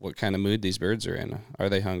what kind of mood these birds are in. Are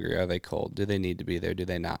they hungry? Are they cold? Do they need to be there? Do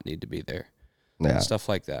they not need to be there? Yeah. Stuff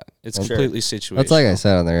like that. It's completely situational. That's like I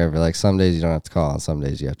said on the river. Like some days you don't have to call, and some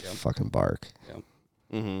days you have to fucking bark.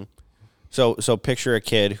 So picture a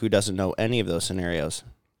kid who doesn't know any of those scenarios.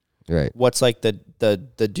 Right. What's like the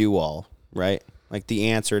do all, right? like the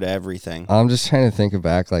answer to everything. I'm just trying to think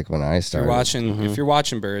back, like when I If started. you're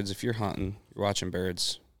watching birds, if you're hunting, you're watching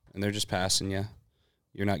birds, and they're just passing you,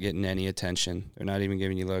 you're not getting any attention. They're not even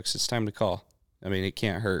giving you looks. It's time to call. I mean, it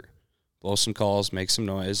can't hurt. Blow some calls, make some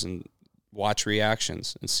noise, and watch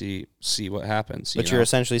reactions and see what happens. But you're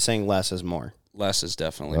essentially saying less is more. Less is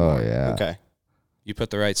definitely Oh more. yeah. Okay. You put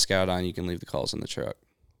the right scout on, you can leave the calls in the truck.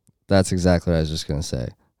 That's exactly what I was just gonna say.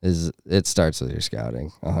 Is it starts with your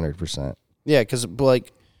scouting, 100%. Yeah, because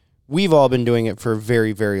like we've all been doing it for a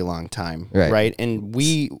very, very long time, Right. And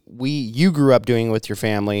you grew up doing it with your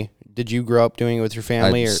family. Did you grow up doing it with your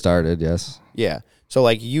family? I started, yes. Yeah. So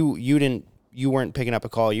like you weren't picking up a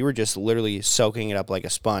call. You were just literally soaking it up like a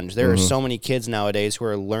sponge. There are so many kids nowadays who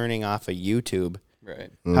are learning off of YouTube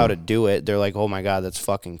Right. how to do it. They're like, oh my God, that's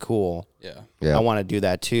fucking cool. Yeah. I want to do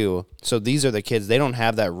that too. So these are the kids. They don't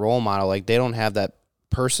have that role model. Like they don't have that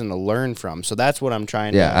person to learn from. So that's what I'm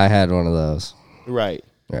trying Yeah, to. I had one of those. Right.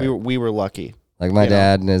 Right. We were lucky. Like my You know?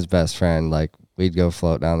 dad and his best friend, like we'd go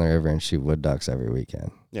float down the river and shoot wood ducks every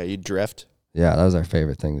weekend. Yeah, you drift. Yeah, that was our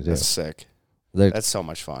favorite thing to do. That's sick. There- That's so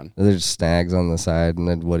much fun. There's snags on the side, and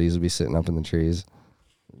then woodies would be sitting up in the trees.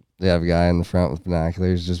 They have a guy in the front with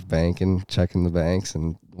binoculars just banking, checking the banks,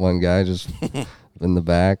 and one guy just in the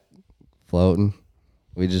back floating.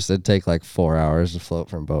 It'd take like 4 hours to float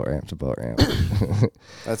from boat ramp to boat ramp.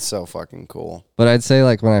 That's so fucking cool. But I'd say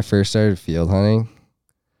like when I first started field hunting,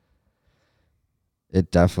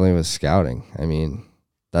 it definitely was scouting. I mean,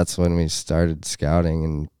 that's when we started scouting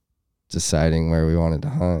and deciding where we wanted to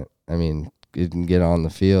hunt. I mean, you can get on the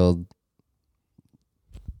field.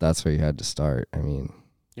 That's where you had to start. I mean,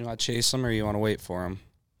 You want to chase them or you want to wait for them?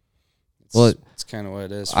 It's kind of what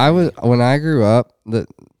it is. when I grew up,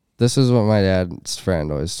 this is what my dad's friend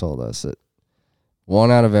always told us, that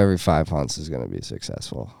 1 out of every 5 hunts is going to be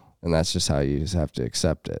successful. And that's just how you just have to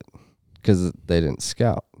accept it, because they didn't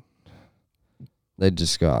scout. They'd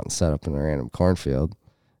just go out and set up in a random cornfield,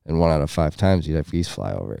 and 1 out of 5 times you'd have geese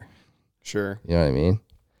fly over. Sure. You know what I mean?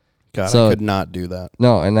 God, So- I could not do that.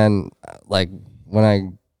 No, and then like when I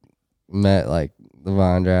met like the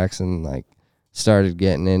Vondracks and like started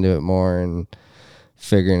getting into it more and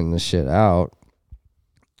figuring the shit out,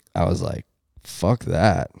 I was like, fuck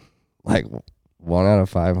that. Like 1 out of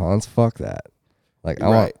 5 hunts, fuck that. Like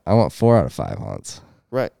I want 4 out of 5 hunts.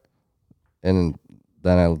 Right. And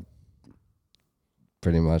then I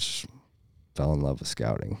pretty much fell in love with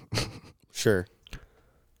scouting. Sure.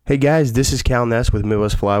 Hey guys, this is Cal Ness with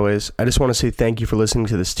Midwest Flyways. I just want to say thank you for listening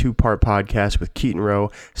to this 2-part podcast with Keaton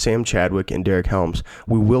Rowe, Sam Chadwick, and Derek Helms.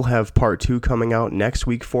 We will have part 2 coming out next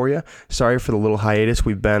week for you. Sorry for the little hiatus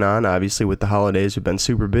we've been on. Obviously, with the holidays, we've been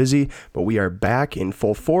super busy, but we are back in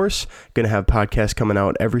full force. Going to have podcasts coming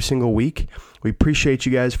out every single week. We appreciate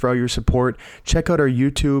you guys for all your support. Check out our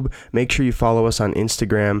YouTube. Make sure you follow us on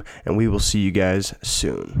Instagram, and we will see you guys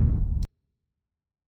soon.